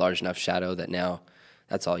become a large enough shadow that now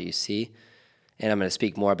that's all you see. And I'm going to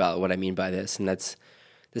speak more about what I mean by this, and that's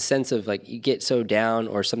the sense of like you get so down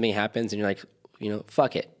or something happens and you're like, you know,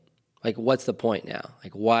 fuck it. Like, what's the point now?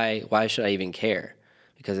 Like, why should I even care?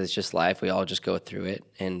 Because it's just life. We all just go through it,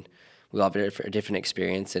 and we all have a different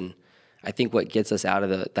experience. And I think what gets us out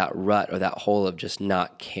of that rut or that hole of just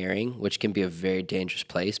not caring, which can be a very dangerous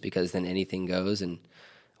place, because then anything goes, and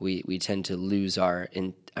we tend to lose our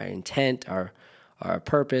intent, our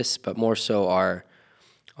purpose, but more so our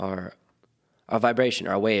vibration,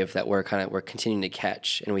 our wave that we're continuing to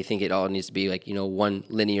catch. And we think it all needs to be like, you know, one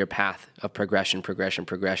linear path of progression,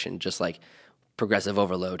 just like progressive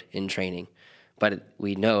overload in training. But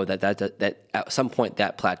we know that at some point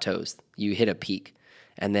that plateaus. You hit a peak,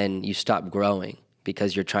 and then you stop growing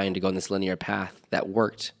because you're trying to go on this linear path that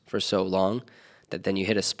worked for so long that then you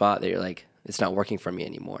hit a spot that you're like, it's not working for me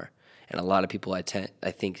anymore. And a lot of people I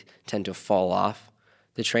think tend to fall off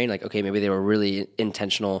the train. Like, okay, maybe they were really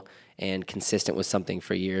intentional and consistent with something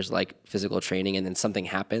for years, like physical training, and then something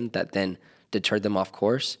happened that then deterred them off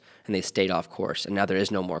course, and they stayed off course, and now there is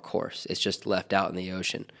no more course. It's just left out in the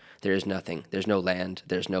ocean. There is nothing. There's no land.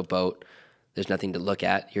 There's no boat. There's nothing to look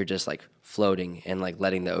at. You're just like floating and like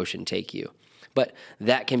letting the ocean take you. But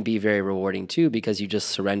that can be very rewarding too, because you just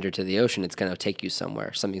surrender to the ocean. It's going to take you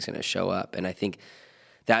somewhere. Something's going to show up. And I think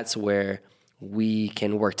that's where we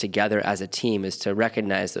can work together as a team, is to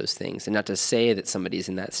recognize those things, and not to say that somebody's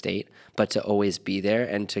in that state, but to always be there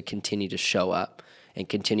and to continue to show up and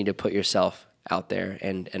continue to put yourself out there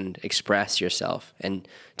and express yourself and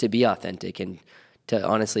to be authentic, and to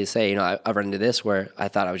honestly say, you know, I've run into this where I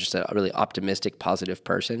thought I was just a really optimistic, positive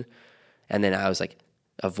person, and then I was like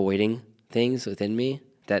avoiding things within me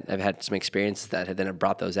that I've had some experiences that have then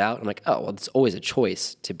brought those out. I'm like, oh, well, it's always a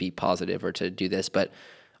choice to be positive or to do this, but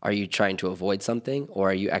are you trying to avoid something, or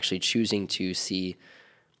are you actually choosing to see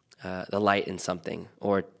the light in something,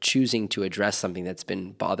 or choosing to address something that's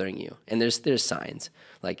been bothering you? And there's signs,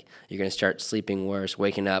 like you're going to start sleeping worse,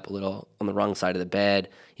 waking up a little on the wrong side of the bed.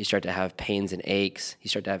 You start to have pains and aches. You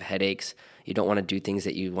start to have headaches. You don't want to do things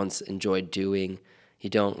that you once enjoyed doing. You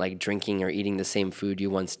don't like drinking or eating the same food you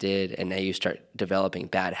once did, and now you start developing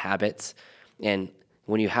bad habits. And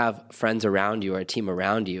when you have friends around you or a team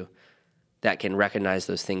around you that can recognize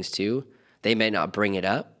those things too, they may not bring it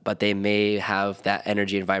up, but they may have that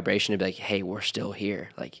energy and vibration to be like, hey, we're still here.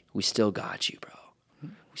 Like, we still got you, bro.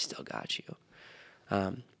 We still got you.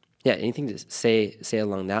 Yeah, anything to say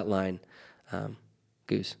along that line,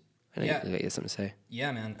 Goose? I know you got something to say.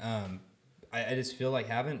 Yeah, man. I just feel like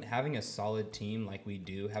having a solid team like we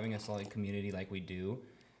do, having a solid community like we do,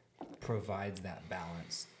 provides that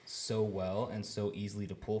balance so well and so easily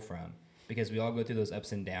to pull from. Because we all go through those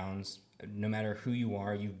ups and downs. No matter who you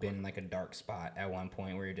are, you've been in like a dark spot at one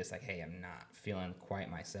point where you're just like, hey, I'm not feeling quite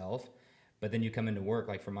myself. But then you come into work,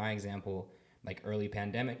 like for my example, like early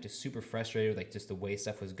pandemic, just super frustrated, like just the way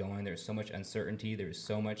stuff was going. There was so much uncertainty. There was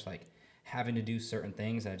so much like having to do certain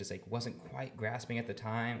things. And I just like wasn't quite grasping at the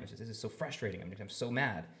time. It was just, this is so frustrating. I'm so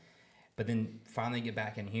mad. But then finally get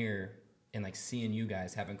back in here and like seeing you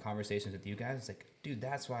guys, having conversations with you guys, it's like, dude,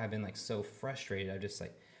 that's why I've been like so frustrated.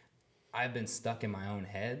 I've been stuck in my own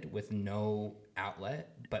head with no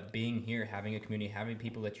outlet, but being here, having a community, having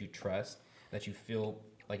people that you trust, that you feel,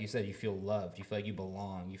 like you said, you feel loved, you feel like you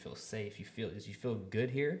belong, you feel safe, you feel good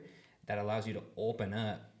here, that allows you to open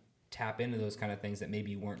up, tap into those kind of things that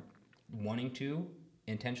maybe you weren't wanting to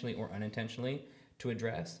intentionally or unintentionally to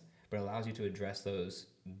address, but allows you to address those,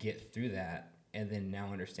 get through that, and then now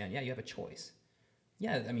understand, yeah, you have a choice.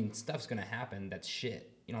 Yeah, I mean, stuff's going to happen that's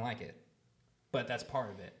shit. You don't like it, but that's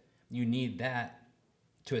part of it. You need that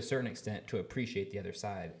to a certain extent to appreciate the other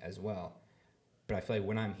side as well. But I feel like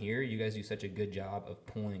when I'm here, you guys do such a good job of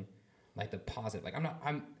pulling like the positive. Like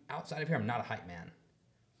I'm outside of here, I'm not a hype man.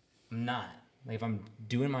 I'm not. Like if I'm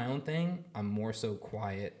doing my own thing, I'm more so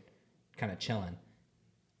quiet, kind of chilling.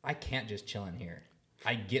 I can't just chill in here.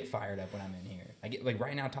 I get fired up when I'm in here. I get like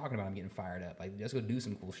right now talking about it, I'm getting fired up. Like let's go do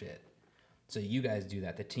some cool shit. So you guys do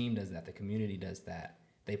that. The team does that. The community does that.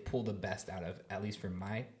 They pull the best out of, at least from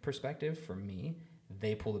my perspective, for me,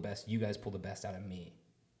 they pull the best. You guys pull the best out of me,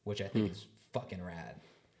 which I think is fucking rad.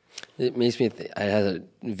 It makes me I had a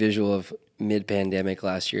visual of mid-pandemic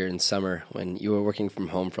last year in summer when you were working from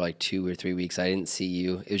home for like 2 or 3 weeks. I didn't see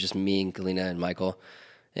you. It was just me and Kalina and Michael.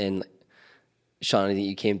 And Sean, I think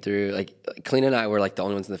you came through. Like Kalina and I were like the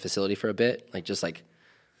only ones in the facility for a bit. Like just like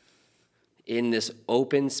in this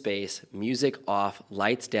open space, music off,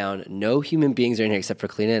 lights down, no human beings are in here except for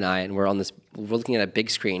Kalina and I, and we're looking at a big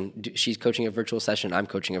screen. She's coaching a virtual session, I'm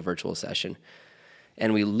coaching a virtual session.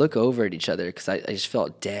 And we look over at each other because I just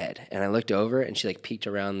felt dead. And I looked over and she like peeked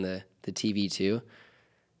around the TV too.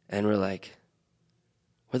 And we're like,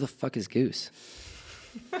 where the fuck is Goose?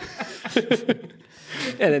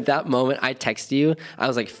 And at that moment, I texted you. I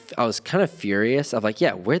was kind of furious. I'm like,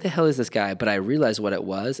 yeah, where the hell is this guy? But I realized what it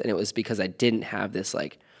was, and it was because I didn't have this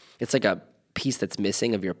like, it's like a piece that's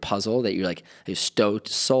missing of your puzzle that you're stoked,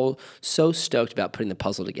 so stoked about putting the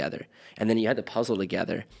puzzle together. And then you had the puzzle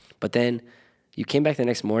together, but then you came back the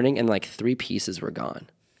next morning and like 3 pieces were gone.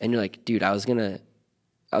 And you're like, dude, I was gonna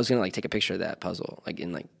like take a picture of that puzzle, like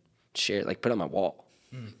and like share, like put it on my wall,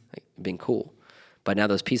 like being cool. But now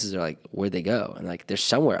those pieces are like, where'd they go? And like, they're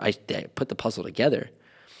somewhere. I put the puzzle together.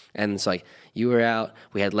 And it's like, you were out,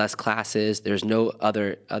 we had less classes. There's no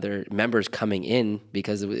other members coming in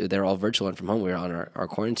because they're all virtual and from home. We were on our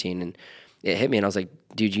quarantine, and it hit me. And I was like,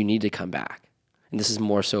 dude, you need to come back. And this is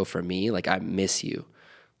more so for me. Like, I miss you.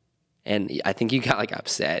 And I think you got like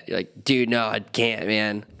upset. You're like, dude, no, I can't,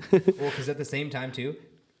 man. Well, because at the same time too,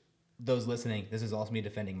 those listening, this is also me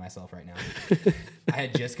defending myself right now. I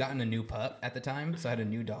had just gotten a new pup at the time, so I had a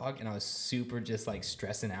new dog, and I was super just like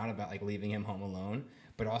stressing out about like leaving him home alone,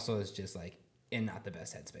 but also was just like in not the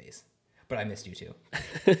best headspace. But I missed you too.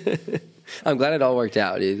 I'm glad it all worked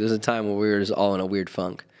out, dude. There was a time where we were just all in a weird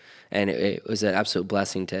funk, and it was an absolute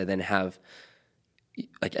blessing to then have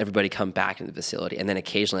like everybody come back into the facility, and then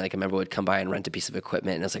occasionally like a member would come by and rent a piece of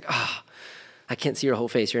equipment, and I was like, I can't see your whole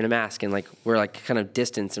face. You're in a mask, and like we're like kind of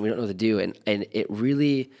distanced, and we don't know what to do. And it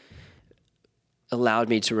really allowed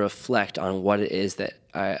me to reflect on what it is that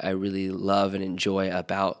I really love and enjoy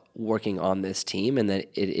about working on this team, and that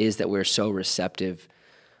it is that we're so receptive,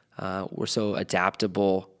 we're so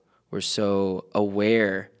adaptable, we're so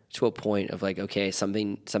aware to a point of like, okay,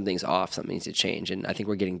 something's off, something needs to change. And I think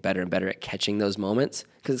we're getting better and better at catching those moments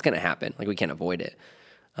because it's going to happen. Like we can't avoid it,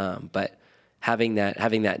 but having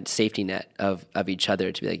that safety net of each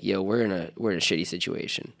other to be like, yo, we're in a shitty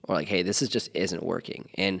situation, or like, hey, this just isn't working.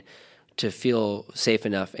 And to feel safe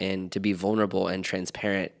enough and to be vulnerable and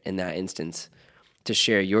transparent in that instance, to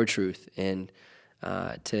share your truth and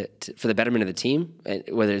to for the betterment of the team, and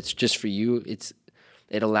whether it's just for you,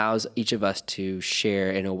 it allows each of us to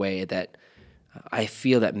share in a way that I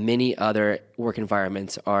feel that many other work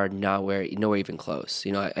environments are nowhere even close.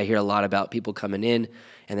 I hear a lot about people coming in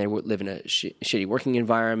and they live in a shitty working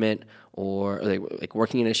environment, or they like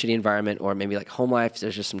working in a shitty environment, or maybe like home life,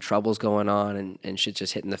 there's just some troubles going on and shit's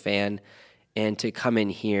just hitting the fan. And to come in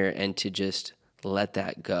here and to just let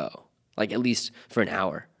that go, like at least for an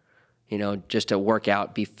hour, just to work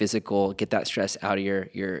out, be physical, get that stress out of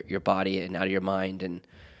your body and out of your mind, and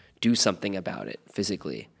do something about it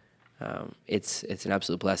physically. It's an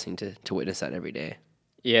absolute blessing to witness that every day.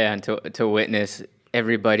 Yeah, and to witness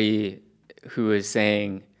everybody who is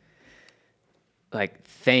saying, like,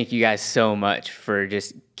 thank you guys so much for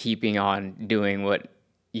just keeping on doing what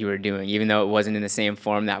you were doing, even though it wasn't in the same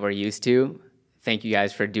form that we're used to. Thank you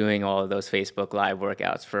guys for doing all of those Facebook Live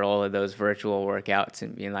workouts, for all of those virtual workouts,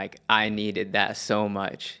 and being like, I needed that so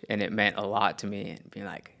much, and it meant a lot to me, and being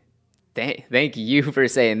like, thank you for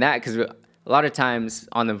saying that, because a lot of times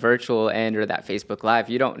on the virtual end or that Facebook Live,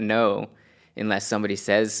 you don't know unless somebody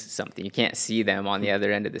says something. You can't see them on the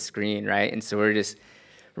other end of the screen, right? And so we're just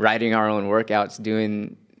writing our own workouts,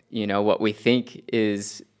 doing, what we think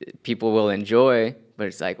is people will enjoy, but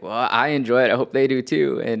it's like, well, I enjoy it. I hope they do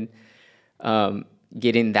too. And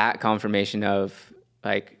getting that confirmation of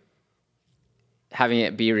like having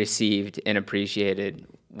it be received and appreciated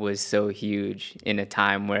was so huge in a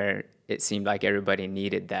time where it seemed like everybody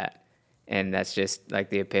needed that. And that's just like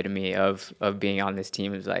the epitome of being on this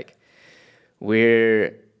team, is like,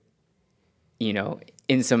 we're,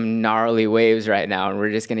 in some gnarly waves right now, and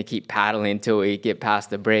we're just going to keep paddling until we get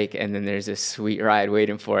past the break. And then there's a sweet ride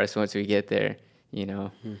waiting for us once we get there,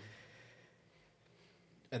 I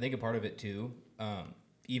think a part of it too,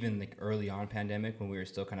 even like early on pandemic, when we were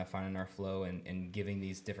still kind of finding our flow and giving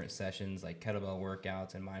these different sessions like kettlebell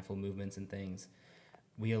workouts and mindful movements and things,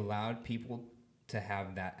 we allowed people to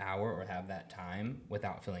have that hour or have that time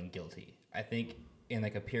without feeling guilty. I think in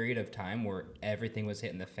like a period of time where everything was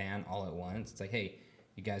hitting the fan all at once, it's like, hey,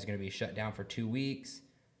 you guys are going to be shut down for 2 weeks.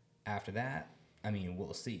 After that,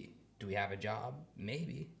 we'll see. Do we have a job?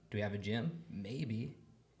 Maybe. Do we have a gym? Maybe.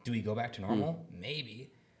 Do we go back to normal?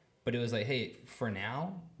 Maybe. But it was like, hey, for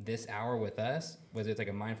now, this hour with us, whether it's like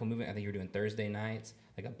a mindful movement, I think you were doing Thursday nights,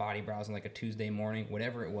 like a body browsing, like a Tuesday morning,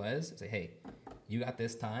 whatever it was, it's like, hey, you got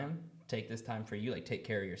this time, take this time for you, like take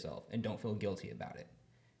care of yourself and don't feel guilty about it.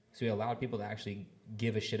 So we allowed people to actually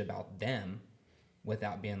give a shit about them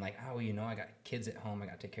without being like, oh, I got kids at home, I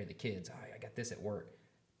got to take care of the kids, I got this at work.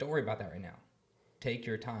 Don't worry about that right now. Take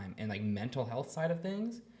your time. And like mental health side of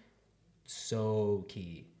things, so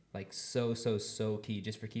key. Like so key,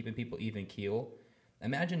 just for keeping people even keel.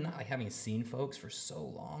 Imagine not like having seen folks for so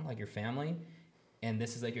long, like your family, and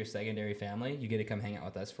this is like your secondary family. You get to come hang out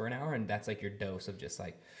with us for an hour, and that's like your dose of just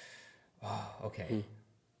like, oh, okay,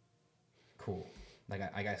 cool. Like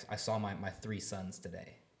I saw my 3 sons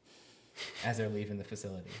today as they're leaving the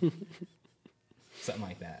facility. Something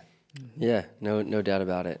like that. Yeah, no doubt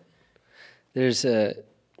about it. There's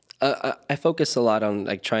I focus a lot on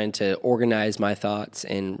like trying to organize my thoughts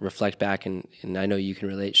and reflect back, and I know you can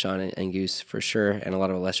relate, Sean and Goose, for sure, and a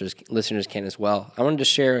lot of our listeners can as well. I wanted to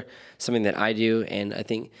share something that I do, and I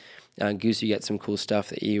think Goose, you got some cool stuff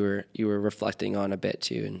that you were reflecting on a bit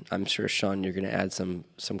too, and I'm sure, Sean, you're going to add some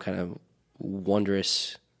kind of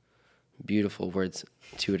wondrous, beautiful words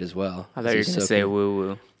to it as well. I thought you were going to say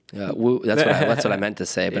woo woo. Woo. That's what I meant to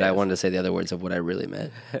say, but yes. I wanted to say the other words of what I really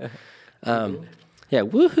meant. Yeah,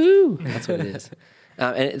 woohoo! That's what it is.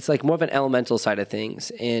 And it's like more of an elemental side of things.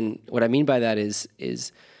 And what I mean by that is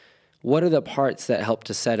what are the parts that help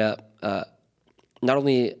to set up not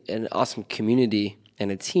only an awesome community and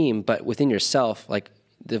a team, but within yourself, like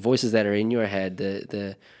the voices that are in your head,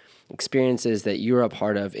 the experiences that you're a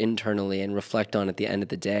part of internally and reflect on at the end of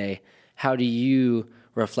the day. How do you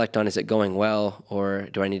reflect on, is it going well, or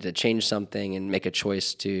do I need to change something and make a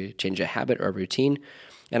choice to change a habit or a routine?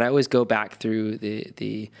 And I always go back through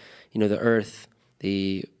the earth,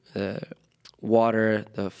 the water,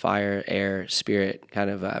 the fire, air, spirit kind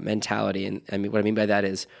of mentality. And I mean, what I mean by that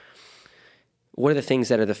is, what are the things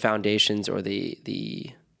that are the foundations or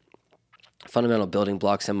the fundamental building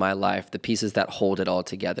blocks in my life, the pieces that hold it all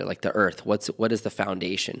together, like the earth? What is the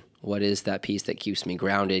foundation? What is that piece that keeps me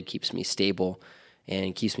grounded, keeps me stable,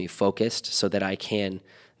 and keeps me focused so that I can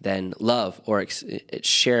then love or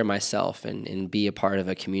share myself and be a part of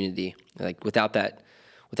a community? Like without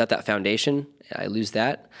that foundation, I lose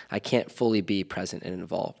that. I can't fully be present and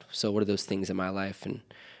involved. So what are those things in my life? And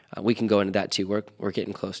we can go into that too. We're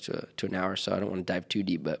getting close to an hour, so I don't want to dive too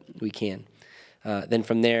deep, but we can. Then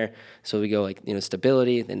from there, so we go like,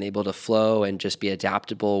 stability, then able to flow and just be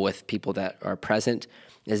adaptable with people that are present,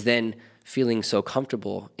 is then feeling so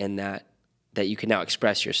comfortable in that that you can now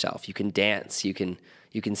express yourself. You can dance, you can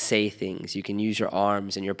say things, you can use your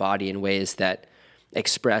arms and your body in ways that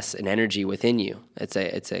express an energy within you. It's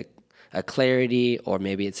a clarity, or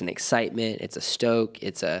maybe it's an excitement, it's a stoke,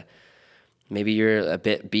 maybe you're a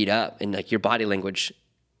bit beat up, and like your body language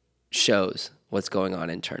shows what's going on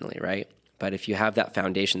internally, right? But if you have that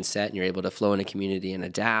foundation set and you're able to flow in a community and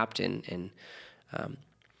adapt and kind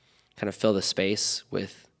of fill the space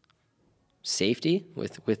with safety,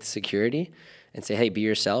 with security, and say, hey, be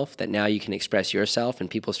yourself, that now you can express yourself and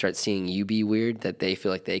people start seeing you be weird, that they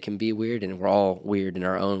feel like they can be weird, and we're all weird in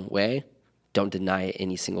our own way. Don't deny it,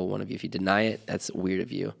 any single one of you. If you deny it, that's weird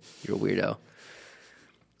of you. You're a weirdo.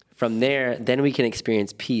 From there, then we can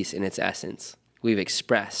experience peace in its essence. We've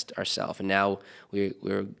expressed ourselves, and now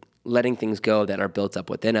we're letting things go that are built up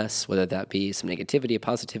within us, whether that be some negativity, a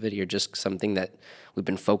positivity, or just something that we've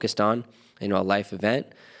been focused on, a life event,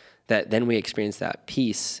 that then we experience that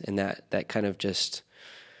peace and that kind of just,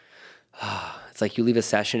 it's like you leave a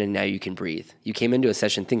session and now you can breathe. You came into a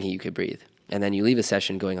session thinking you could breathe, and then you leave a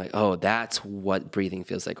session going like, oh, that's what breathing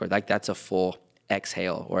feels like, or like that's a full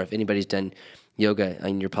exhale. Or if anybody's done yoga,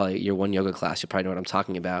 and your one yoga class, you probably know what I'm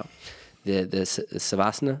talking about. The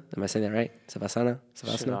Savasana, am I saying that right? Shavasana.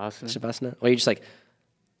 Or you're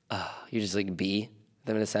just like be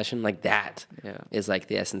them in a session, like that is like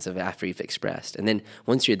the essence of after you've expressed. And then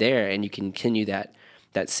once you're there and you continue that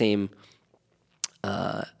same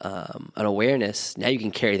an awareness, now you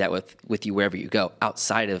can carry that with you wherever you go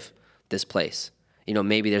outside of this place.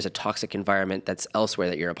 Maybe there's a toxic environment that's elsewhere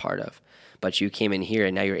that you're a part of, but you came in here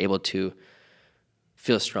and now you're able to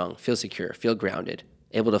feel strong, feel secure, feel grounded,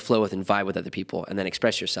 able to flow with and vibe with other people, and then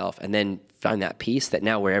express yourself, and then find that peace that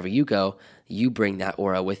now wherever you go, you bring that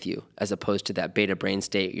aura with you, as opposed to that beta brain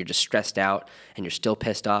state. You're just stressed out and you're still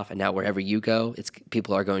pissed off, and now wherever you go,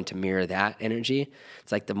 people are going to mirror that energy.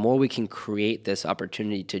 It's like the more we can create this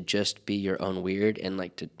opportunity to just be your own weird and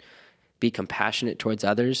like to be compassionate towards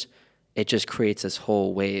others, it just creates this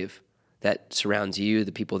whole wave that surrounds you,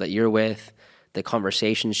 the people that you're with. The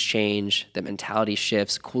conversations change, the mentality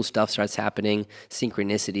shifts, cool stuff starts happening,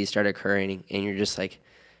 synchronicities start occurring, and you're just like,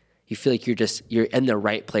 you feel like you're in the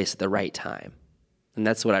right place at the right time. And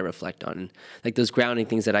that's what I reflect on. And like those grounding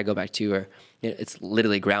things that I go back to are, it's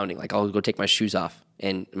literally grounding. Like I'll go take my shoes off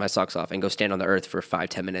and my socks off and go stand on the earth for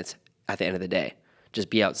 5-10 minutes at the end of the day. Just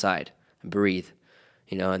be outside and breathe,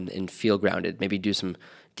 and feel grounded. Maybe do some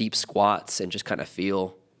deep squats and just kind of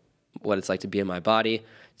feel what it's like to be in my body. It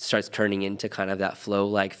starts turning into kind of that flow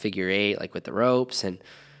like figure 8, like with the ropes, and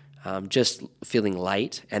just feeling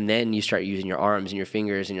light. And then you start using your arms and your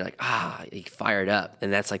fingers and you're like, you fired up.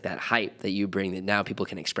 And that's like that hype that you bring, that now people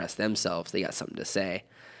can express themselves. They got something to say.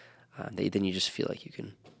 Then you just feel like you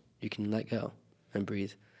can let go and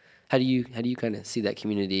breathe. How do you kind of see that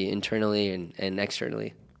community internally and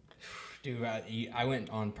externally? Dude, I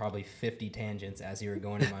went on probably 50 tangents as you were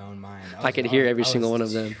going in my own mind. I could hear every single one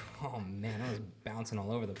of them. Oh man, I was bouncing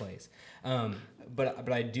all over the place.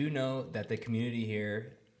 But I do know that the community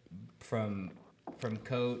here, from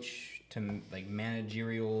coach to like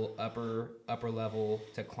managerial upper level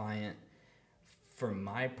to client, from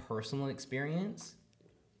my personal experience,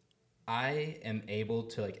 I am able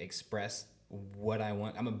to like express what I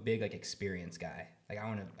want. I'm a big like experience guy. Like I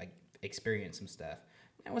want to like experience some stuff.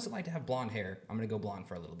 What's it like to have blonde hair? I'm going to go blonde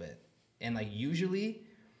for a little bit. And like usually,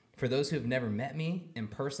 for those who have never met me in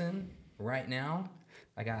person, right now,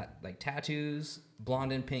 I got like tattoos,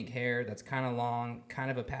 blonde and pink hair that's kind of long,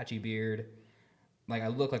 kind of a patchy beard. Like I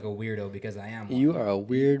look like a weirdo because I am one. You are a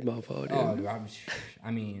weird mofo, dude. Oh,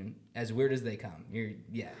 I mean, as weird as they come.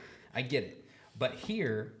 I get it. But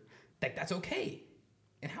here, like that's okay.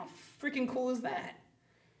 And how freaking cool is that?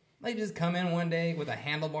 Like just come in one day with a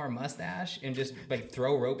handlebar mustache and just like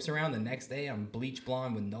throw ropes around. The next day I'm bleach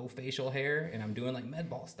blonde with no facial hair and I'm doing like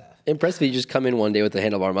med ball stuff. Impressive. You just come in one day with a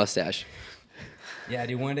handlebar mustache. Yeah,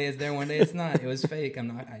 dude. One day it's there, one day it's not. It was fake.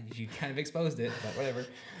 You kind of exposed it, but whatever.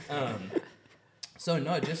 So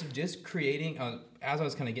no, just creating. As I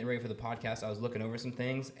was kind of getting ready for the podcast, I was looking over some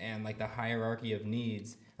things and like the hierarchy of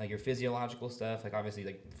needs, like your physiological stuff, like obviously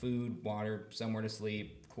like food, water, somewhere to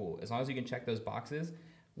sleep. Cool. As long as you can check those boxes.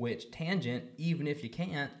 Which tangent, even if you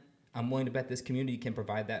can't, I'm willing to bet this community can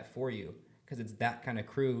provide that for you, because it's that kind of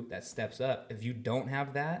crew that steps up. If you don't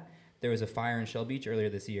have that, there was a fire in Shell Beach earlier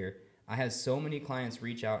this year. I had so many clients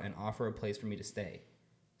reach out and offer a place for me to stay.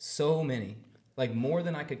 So many, like more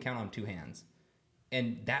than I could count on two hands.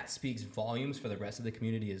 And that speaks volumes for the rest of the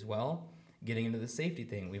community as well. Getting into the safety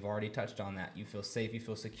thing, we've already touched on that. You feel safe, you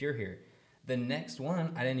feel secure here. The next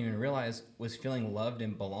one I didn't even realize was feeling loved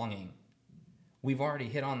and belonging. We've already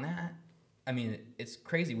hit on that. I mean, it's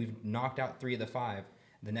crazy. We've knocked out 3 of the 5.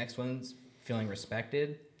 The next one's feeling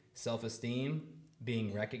respected, self-esteem,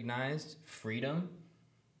 being recognized, freedom.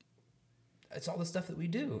 It's all the stuff that we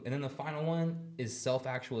do. And then the final one is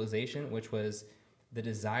self-actualization, which was the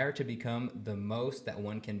desire to become the most that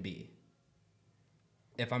one can be.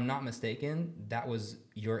 If I'm not mistaken, that was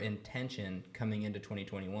your intention coming into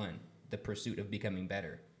 2021, the pursuit of becoming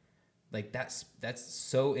better. Like that's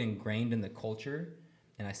so ingrained in the culture.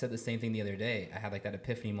 And I said the same thing the other day. I had like that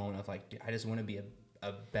epiphany moment of like, dude, I just want to be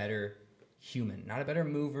a better human, not a better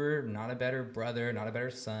mover, not a better brother, not a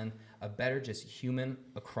better son, a better just human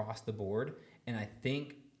across the board. And I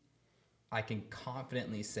think I can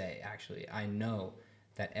confidently say, actually, I know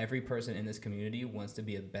that every person in this community wants to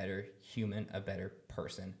be a better human, a better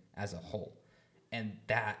person as a whole. And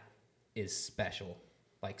that is special,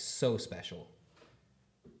 like so special.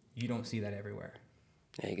 You don't see that everywhere.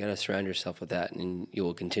 Yeah, you got to surround yourself with that, and you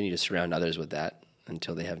will continue to surround others with that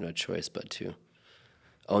until they have no choice but to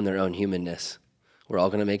own their own humanness. We're all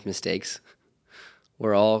going to make mistakes.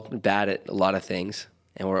 We're all bad at a lot of things,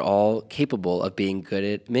 and we're all capable of being good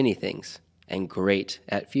at many things and great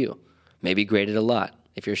at few. Maybe great at a lot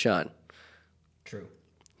if you're Sean. True.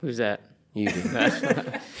 Who's that? You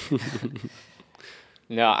do.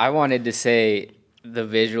 No, I wanted to say the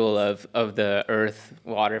visual of the earth,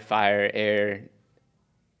 water, fire, air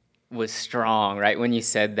was strong, right? When you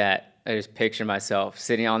said that, I just picture myself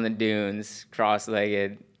sitting on the dunes,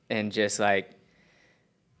 cross-legged, and just like,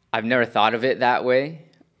 I've never thought of it that way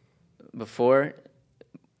before.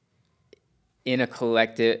 In a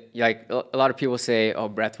collective, like a lot of people say, oh,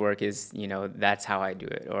 breath work is, that's how I do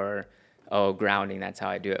it, or, oh, grounding, that's how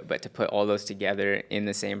I do it. But to put all those together in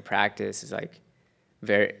the same practice is like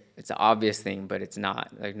it's an obvious thing, but it's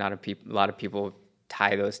not. Like a lot of people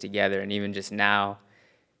tie those together. And even just now,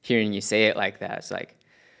 hearing you say it like that, it's like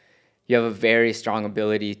you have a very strong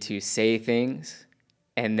ability to say things,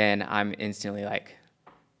 and then I'm instantly like,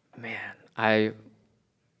 man, I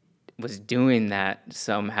was doing that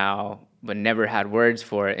somehow, but never had words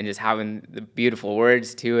for it, and just having the beautiful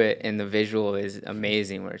words to it, and the visual is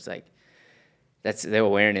amazing, where it's like, that's the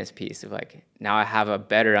awareness piece of like, now I have a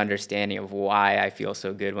better understanding of why I feel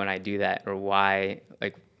so good when I do that, or why,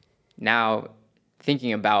 like, now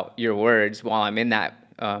thinking about your words while I'm in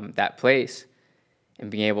that place, and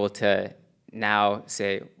being able to now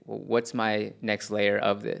say, well, what's my next layer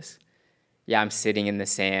of this? Yeah, I'm sitting in the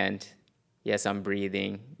sand. Yes, I'm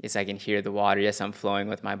breathing. Yes, I can hear the water. Yes, I'm flowing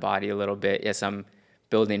with my body a little bit. Yes, I'm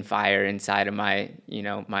building fire inside of my,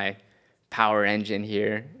 my power engine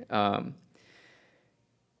here. And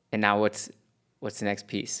now what's the next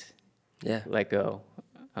piece? Yeah. Let go,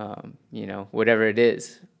 whatever it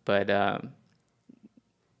is. But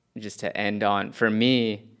just to end on, for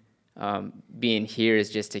me, being here is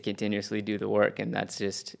just to continuously do the work, and that's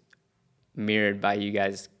just mirrored by you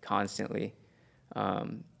guys constantly.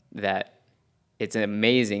 That it's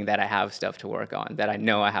amazing that I have stuff to work on, that I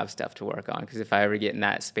know I have stuff to work on. Because if I ever get in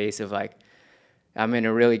that space of like, I'm in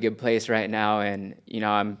a really good place right now, and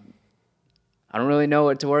I don't really know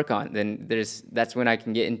what to work on, then that's when I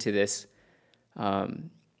can get into this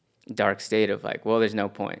dark state of like, well, there's no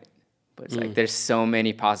point. But it's like there's so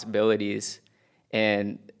many possibilities,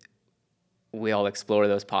 and we all explore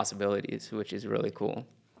those possibilities, which is really cool.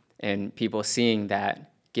 And people seeing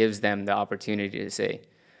that gives them the opportunity to say,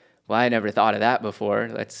 well, I never thought of that before.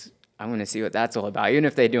 I'm going to see what that's all about. Even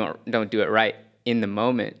if they don't do it right in the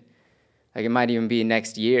moment, like it might even be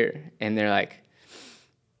next year, and they're like,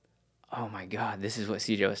 oh my God, this is what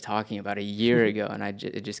CJ was talking about a year ago, and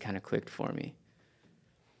it just kind of clicked for me.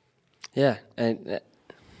 Yeah, and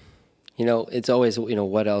it's always,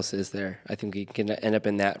 what else is there? I think we can end up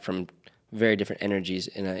in that from very different energies,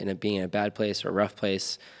 in being in a bad place or a rough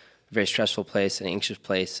place, a very stressful place, an anxious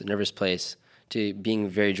place, a nervous place, to being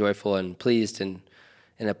very joyful and pleased and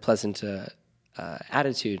in a pleasant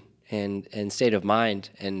attitude and state of mind,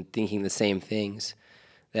 and thinking the same things.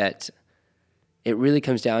 That it really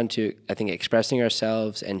comes down to, I think, expressing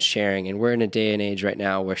ourselves and sharing. And we're in a day and age right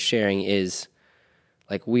now where sharing is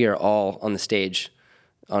like, we are all on the stage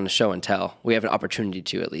on a show and tell. We have an opportunity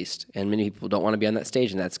to, at least. And many people don't want to be on that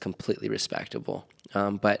stage, and that's completely respectable.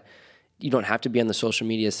 But you don't have to be on the social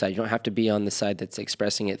media side. You don't have to be on the side that's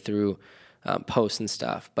expressing it through posts and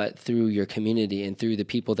stuff, but through your community and through the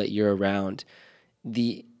people that you're around.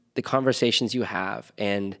 The conversations you have,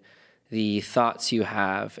 and the thoughts you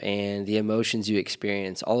have, and the emotions you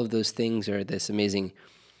experience, all of those things are this amazing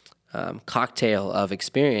cocktail of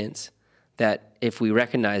experience that if we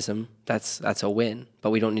recognize them, that's a win. But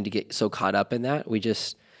we don't need to get so caught up in that. We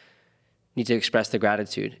just need to express the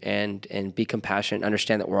gratitude and be compassionate,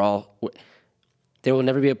 understand that we're all, there will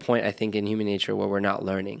never be a point, I think, in human nature where we're not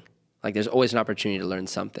learning. Like there's always an opportunity to learn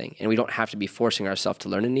something, and we don't have to be forcing ourselves to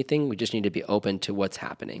learn anything. We just need to be open to what's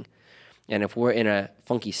happening. And if we're in a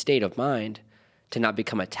funky state of mind, to not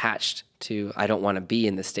become attached to, I don't want to be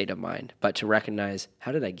in this state of mind, but to recognize,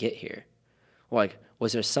 how did I get here? Or like,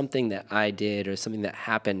 was there something that I did or something that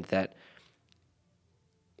happened that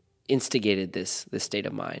instigated this state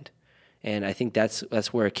of mind? And I think that's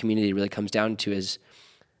where a community really comes down to, is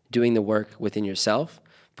doing the work within yourself,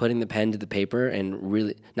 putting the pen to the paper, and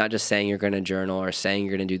really not just saying you're going to journal or saying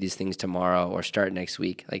you're going to do these things tomorrow or start next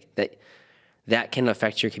week. Like that can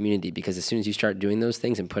affect your community, because as soon as you start doing those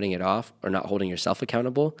things and putting it off or not holding yourself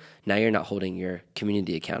accountable, now you're not holding your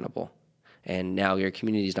community accountable. And now your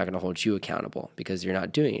community is not going to hold you accountable because you're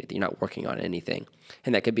not doing it. You're not working on anything.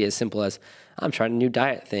 And that could be as simple as, I'm trying a new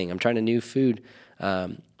diet thing. I'm trying a new food,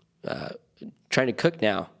 trying to cook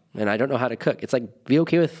now, and I don't know how to cook. It's like, be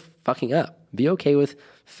okay with fucking up. Be okay with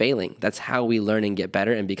failing. That's how we learn and get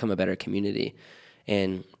better and become a better community.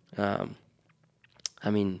 And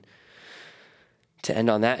to end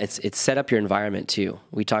on that, it's set up your environment too.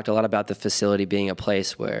 We talked a lot about the facility being a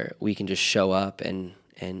place where we can just show up and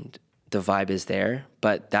the vibe is there,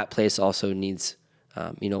 but that place also needs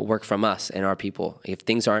work from us and our people. If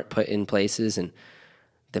things aren't put in places and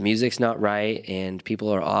the music's not right and people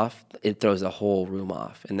are off, it throws the whole room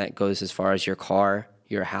off. And that goes as far as your car,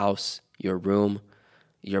 your house, your room,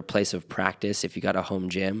 your place of practice. If you got a home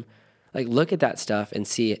gym, like look at that stuff and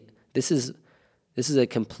see it. This is a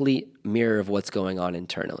complete mirror of what's going on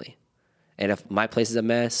internally. And if my place is a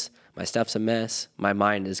mess, my stuff's a mess, my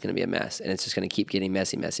mind is going to be a mess, and it's just going to keep getting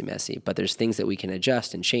messy, messy, messy. But there's things that we can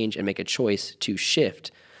adjust and change and make a choice to shift,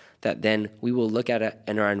 that then we will look at it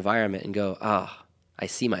in our environment and go, I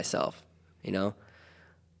see myself, And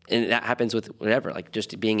that happens with whatever, like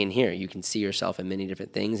just being in here, you can see yourself in many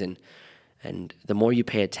different things. And the more you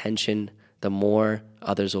pay attention, the more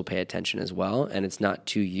others will pay attention as well. And it's not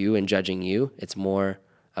to you and judging you. It's more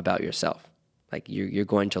about yourself. Like you're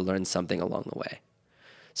going to learn something along the way.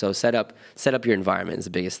 So set up your environment is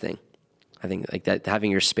the biggest thing. I think like that, having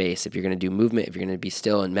your space, if you're going to do movement, if you're going to be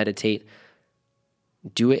still and meditate,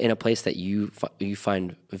 do it in a place that you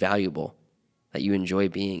find valuable, that you enjoy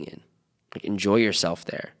being in. Like enjoy yourself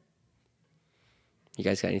there. You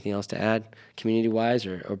guys got anything else to add community-wise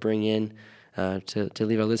or bring in to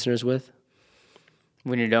leave our listeners with?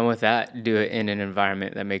 When you're done with that, do it in an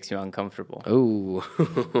environment that makes you uncomfortable. Oh.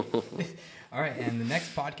 All right, and the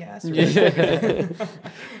next podcast?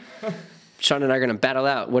 Sean and I are going to battle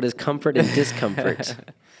out what is comfort and discomfort.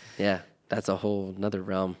 Yeah, that's a whole nother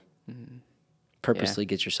realm. Purposely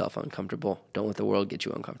get yourself uncomfortable. Don't let the world get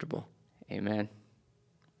you uncomfortable. Amen.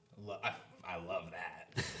 I love that.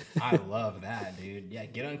 I love that, dude. Yeah,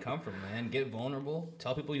 get uncomfortable, man. Get vulnerable.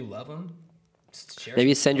 Tell people you love them.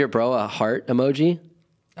 Maybe send your bro a heart emoji.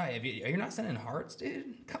 Oh, are you not sending hearts,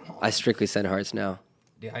 dude? Come on. I strictly send hearts now.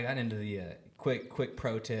 Dude, I got into the quick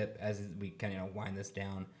pro tip as we kind of wind this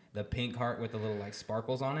down. The pink heart with the little like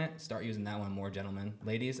sparkles on it. Start using that one more, gentlemen.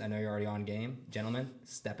 Ladies, I know you're already on game. Gentlemen,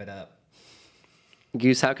 step it up.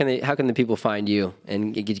 Goose, how can the people find you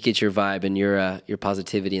and get your vibe and your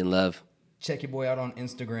positivity and love? Check your boy out on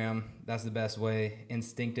Instagram. That's the best way.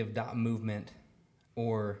 Instinctive.movement,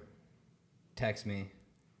 or text me,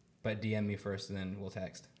 but DM me first and then we'll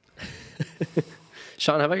text.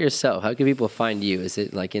 Sean, how about yourself? How can people find you? Is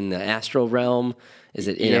it like in the astral realm? Is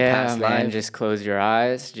it in a past life? Just close your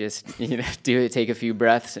eyes. Just do it. Take a few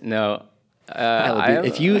breaths. No.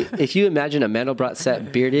 If you imagine a Mandelbrot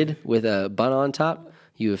set bearded with a bun on top,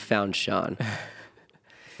 you have found Sean.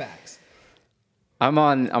 Facts. I'm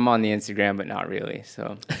on the Instagram, but not really.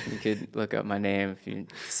 So you could look up my name if you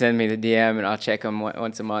send me the DM, and I'll check them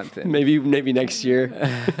once a month. Maybe next year.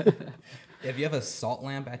 If you have a salt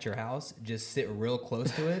lamp at your house, just sit real close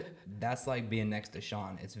to it. That's like being next to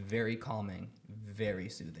Sean. It's very calming, very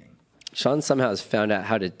soothing. Sean somehow has found out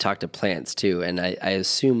how to talk to plants too, and I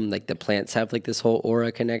assume like the plants have like this whole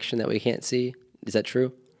aura connection that we can't see. Is that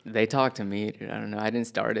true? They talk to me, dude. I don't know. I didn't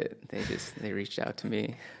start it. They reached out to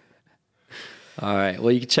me. All right.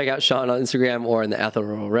 Well, you can check out Sean on Instagram or in the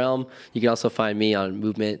ethereal realm. You can also find me on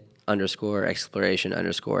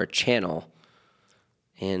movement_exploration_channel.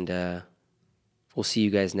 And we'll see you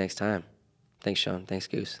guys next time. Thanks, Sean. Thanks,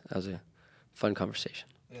 Goose. That was a fun conversation.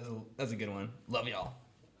 That's a good one. Love y'all.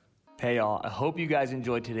 Hey y'all, I hope you guys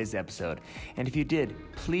enjoyed today's episode. And if you did,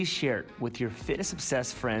 please share it with your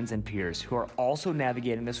fitness-obsessed friends and peers who are also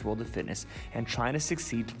navigating this world of fitness and trying to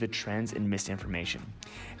succeed through the trends and misinformation.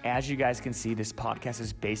 As you guys can see, this podcast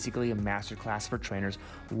is basically a masterclass for trainers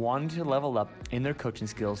wanting to level up in their coaching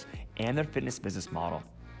skills and their fitness business model.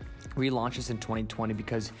 We launched this in 2020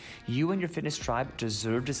 because you and your fitness tribe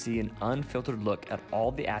deserve to see an unfiltered look at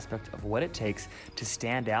all the aspects of what it takes to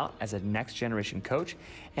stand out as a next generation coach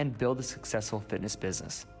and build a successful fitness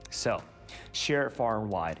business. So, share it far and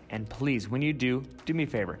wide. And please, when you do me a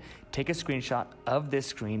favor. Take a screenshot of this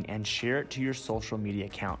screen and share it to your social media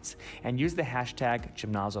accounts. And use the hashtag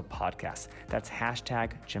Gymnazo Podcast. That's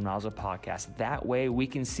hashtag Gymnazo Podcast. That way we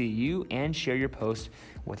can see you and share your post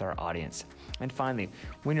with our audience. And finally,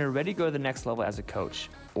 when you're ready to go to the next level as a coach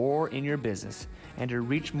or in your business and to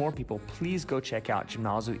reach more people, please go check out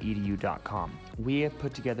gymnazoedu.com. We have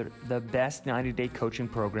put together the best 90-day coaching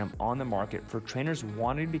program on the market for trainers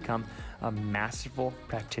wanting to become a masterful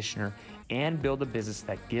practitioner and build a business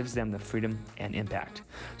that gives them the freedom and impact.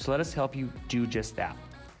 So let us help you do just that.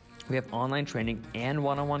 We have online training and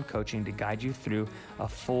one-on-one coaching to guide you through a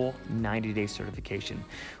full 90-day certification.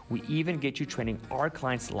 We even get you training our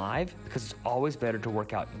clients live because it's always better to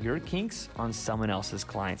work out your kinks on someone else's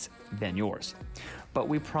clients than yours. But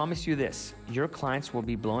we promise you this, your clients will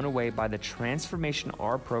be blown away by the transformation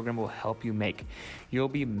our program will help you make. You'll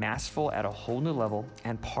be masterful at a whole new level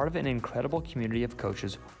and part of an incredible community of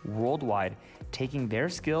coaches worldwide taking their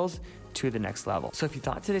skills to the next level. So if you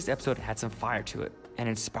thought today's episode had some fire to it and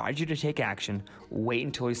inspired you to take action, wait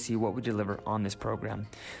until you see what we deliver on this program.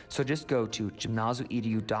 So just go to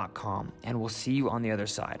gymnazoedu.com and we'll see you on the other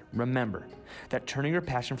side. Remember that turning your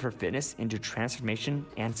passion for fitness into transformation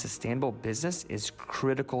and sustainable business is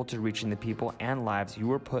critical to reaching the people and lives you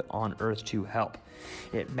were put on earth to help.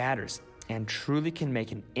 It matters and truly can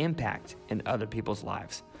make an impact in other people's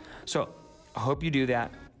lives. So I hope you do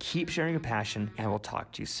that. Keep sharing your passion and we'll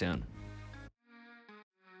talk to you soon.